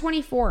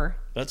 124.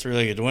 That's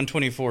really good.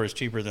 124 is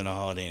cheaper than a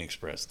Holiday Inn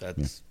Express.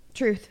 That's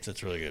Truth.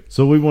 really good.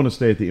 So we want to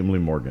stay at the Emily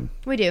Morgan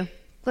We do.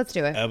 Let's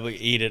do it. I will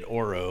eat at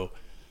Oro,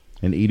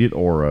 and eat at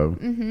Oro.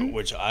 Mm-hmm.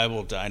 which I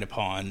will dine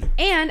upon.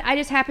 And I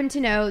just happen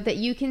to know that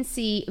you can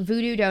see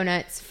Voodoo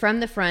Donuts from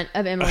the front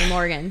of Emily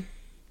Morgan.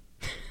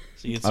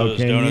 So you get those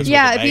Okay. donuts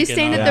Yeah, with if you the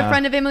stand bacon at on the it.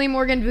 front of Emily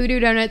Morgan, Voodoo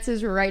Donuts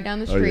is right down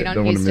the Oh, street yeah, on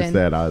don't want to Houston. miss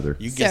that either.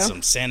 You get So-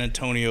 some San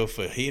Antonio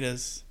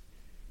fajitas.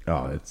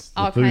 Oh, it's the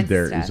All food kinds of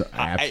there stuff. is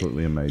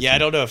absolutely amazing. Yeah, I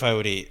don't know if I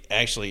would eat.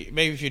 Actually,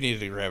 maybe if you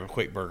needed to grab a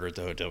quick burger at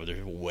the hotel, but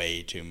there's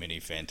way too many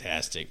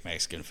fantastic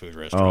Mexican food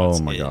restaurants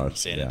Oh, my in gosh,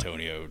 San yeah.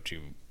 Antonio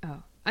to.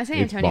 On San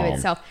It's Antonio bomb.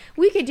 itself.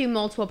 We could do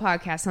multiple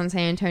podcasts on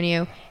San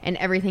Antonio and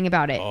everything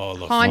about it. Oh,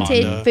 La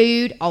Haunted, Fonda.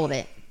 food, all of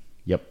it.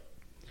 Yep.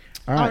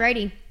 All right.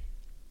 Alrighty,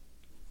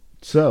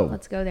 So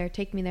let's go there.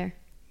 Take me there.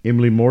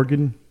 Emily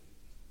Morgan.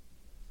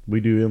 We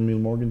do Emily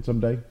Morgan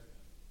someday.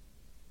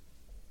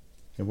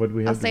 And what do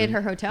we have? I'll to stay at do?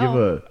 her hotel.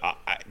 Give a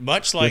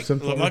Much like some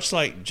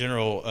flavor?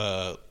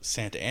 General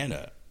Santa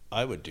Ana,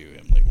 I would do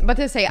Emily. I'm about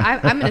to say,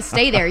 I'm going to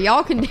stay there.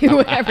 Y'all can do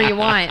whatever you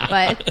want,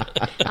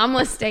 but I'm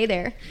going to stay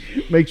there.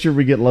 make sure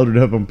we get loaded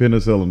up on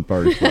penicillin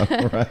first.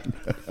 All right.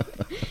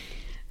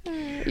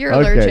 You're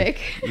allergic.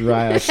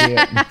 Right. I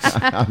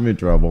can't. I'm in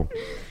trouble.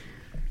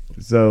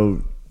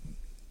 So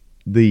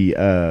the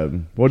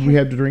what do we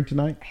have to drink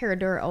tonight?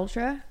 Herradura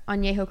Ultra,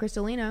 Añejo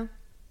Cristalino.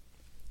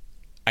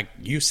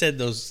 You said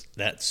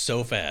that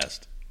so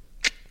fast.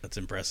 That's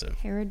impressive.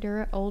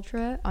 Herradura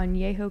Ultra,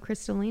 Añejo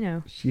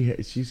Cristalino.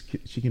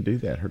 She can do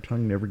that. Her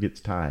tongue never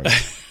gets tied.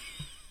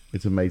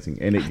 It's amazing,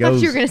 and it thought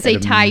goes. you were gonna say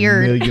at a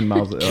tired. million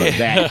miles.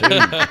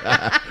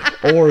 That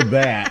too. Or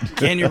that.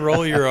 Can you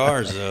roll your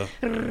R's though?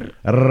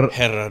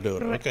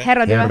 Herradura. Okay.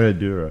 Herradura.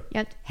 Herradura.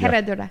 Yep,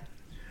 Herradura.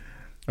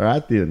 All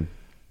right then.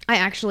 I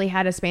actually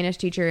had a Spanish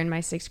teacher in my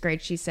 6th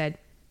grade. She said,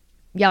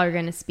 y'all are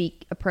going to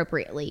speak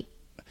appropriately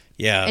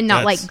Yeah, and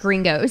not that's- like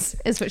gringos,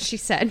 is what she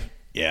said.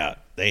 Yeah,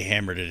 they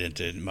hammered it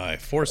into my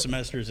 4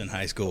 semesters in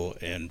high school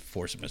and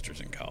 4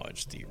 semesters in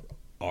college. The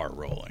R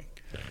rolling.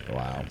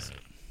 Wow.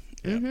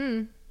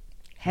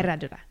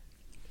 Herradura.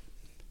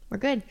 We're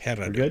good. Herradura.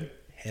 We're good.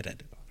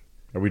 Herradura.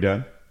 Are we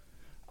done?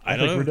 I think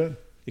don't know. we're done.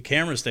 The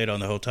camera stayed on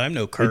the whole time.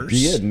 No It curse.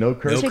 did. No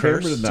curse. No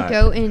camera curse. tonight. To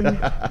go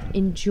and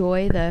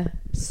enjoy the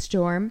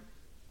storm.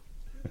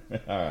 All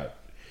right.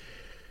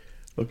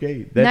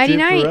 Okay, that's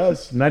Nighty-night. it for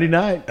us. Nighty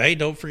night. Hey,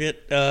 don't forget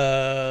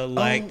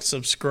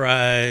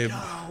subscribe,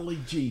 Holy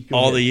gee. Go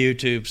all ahead. the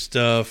YouTube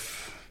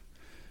stuff,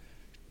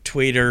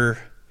 Twitter,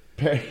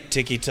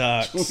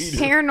 TikTok,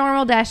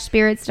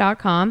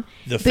 Paranormal-spirits.com.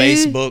 the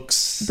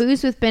Facebooks.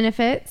 Booze with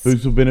benefits.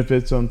 Boots with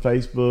Benefits on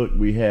Facebook.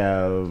 We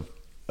have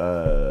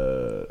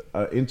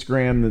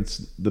Instagram that's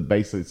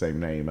basically the same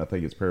name. I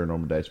think it's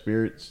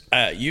Paranormal-Spirits.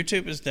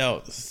 YouTube is now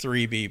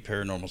 3B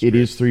Paranormal Spirits. It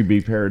is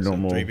 3B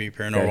Paranormal. 3B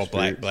Paranormal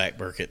Spirits. Black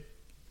Burkett.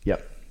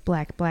 Yep.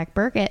 Black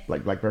Burkett.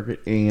 Black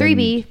Burkett. And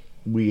 3B.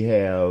 We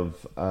have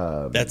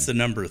That's the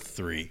number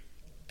 3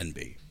 and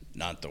B,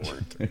 not the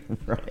word 3.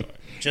 right.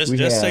 Just We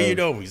so have- you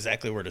know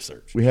exactly where to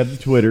search. We have the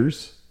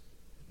Twitters.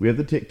 We have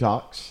the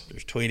TikToks.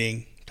 There's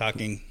tweeting,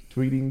 talking,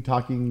 Tweeting,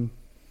 talking,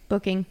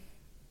 Booking.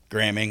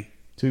 gramming,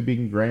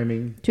 tubing,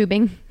 gramming,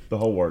 Tubing. the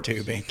whole works.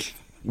 tubing.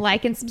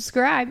 Like and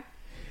subscribe.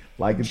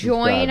 Like and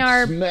Join subscribe.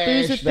 our Smash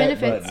Booze with that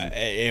Benefits.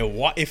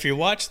 button. If you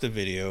watch the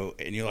video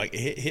and you like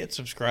hit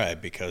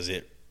subscribe because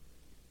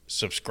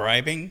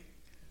subscribing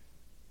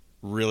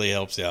really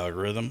helps the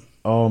algorithm.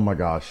 Oh my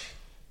gosh.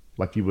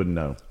 Like you wouldn't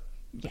know.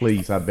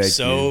 Please, I beg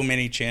So you.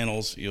 many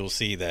channels you'll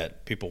see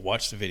that people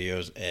watch the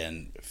videos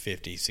and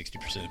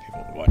 50-60% of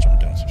people who watch them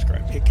don't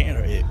subscribe. It can't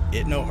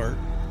it no hurt.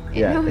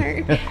 Yeah. No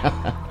hurt.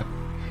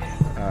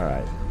 All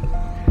right.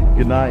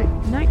 Good night.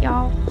 Night,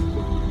 y'all.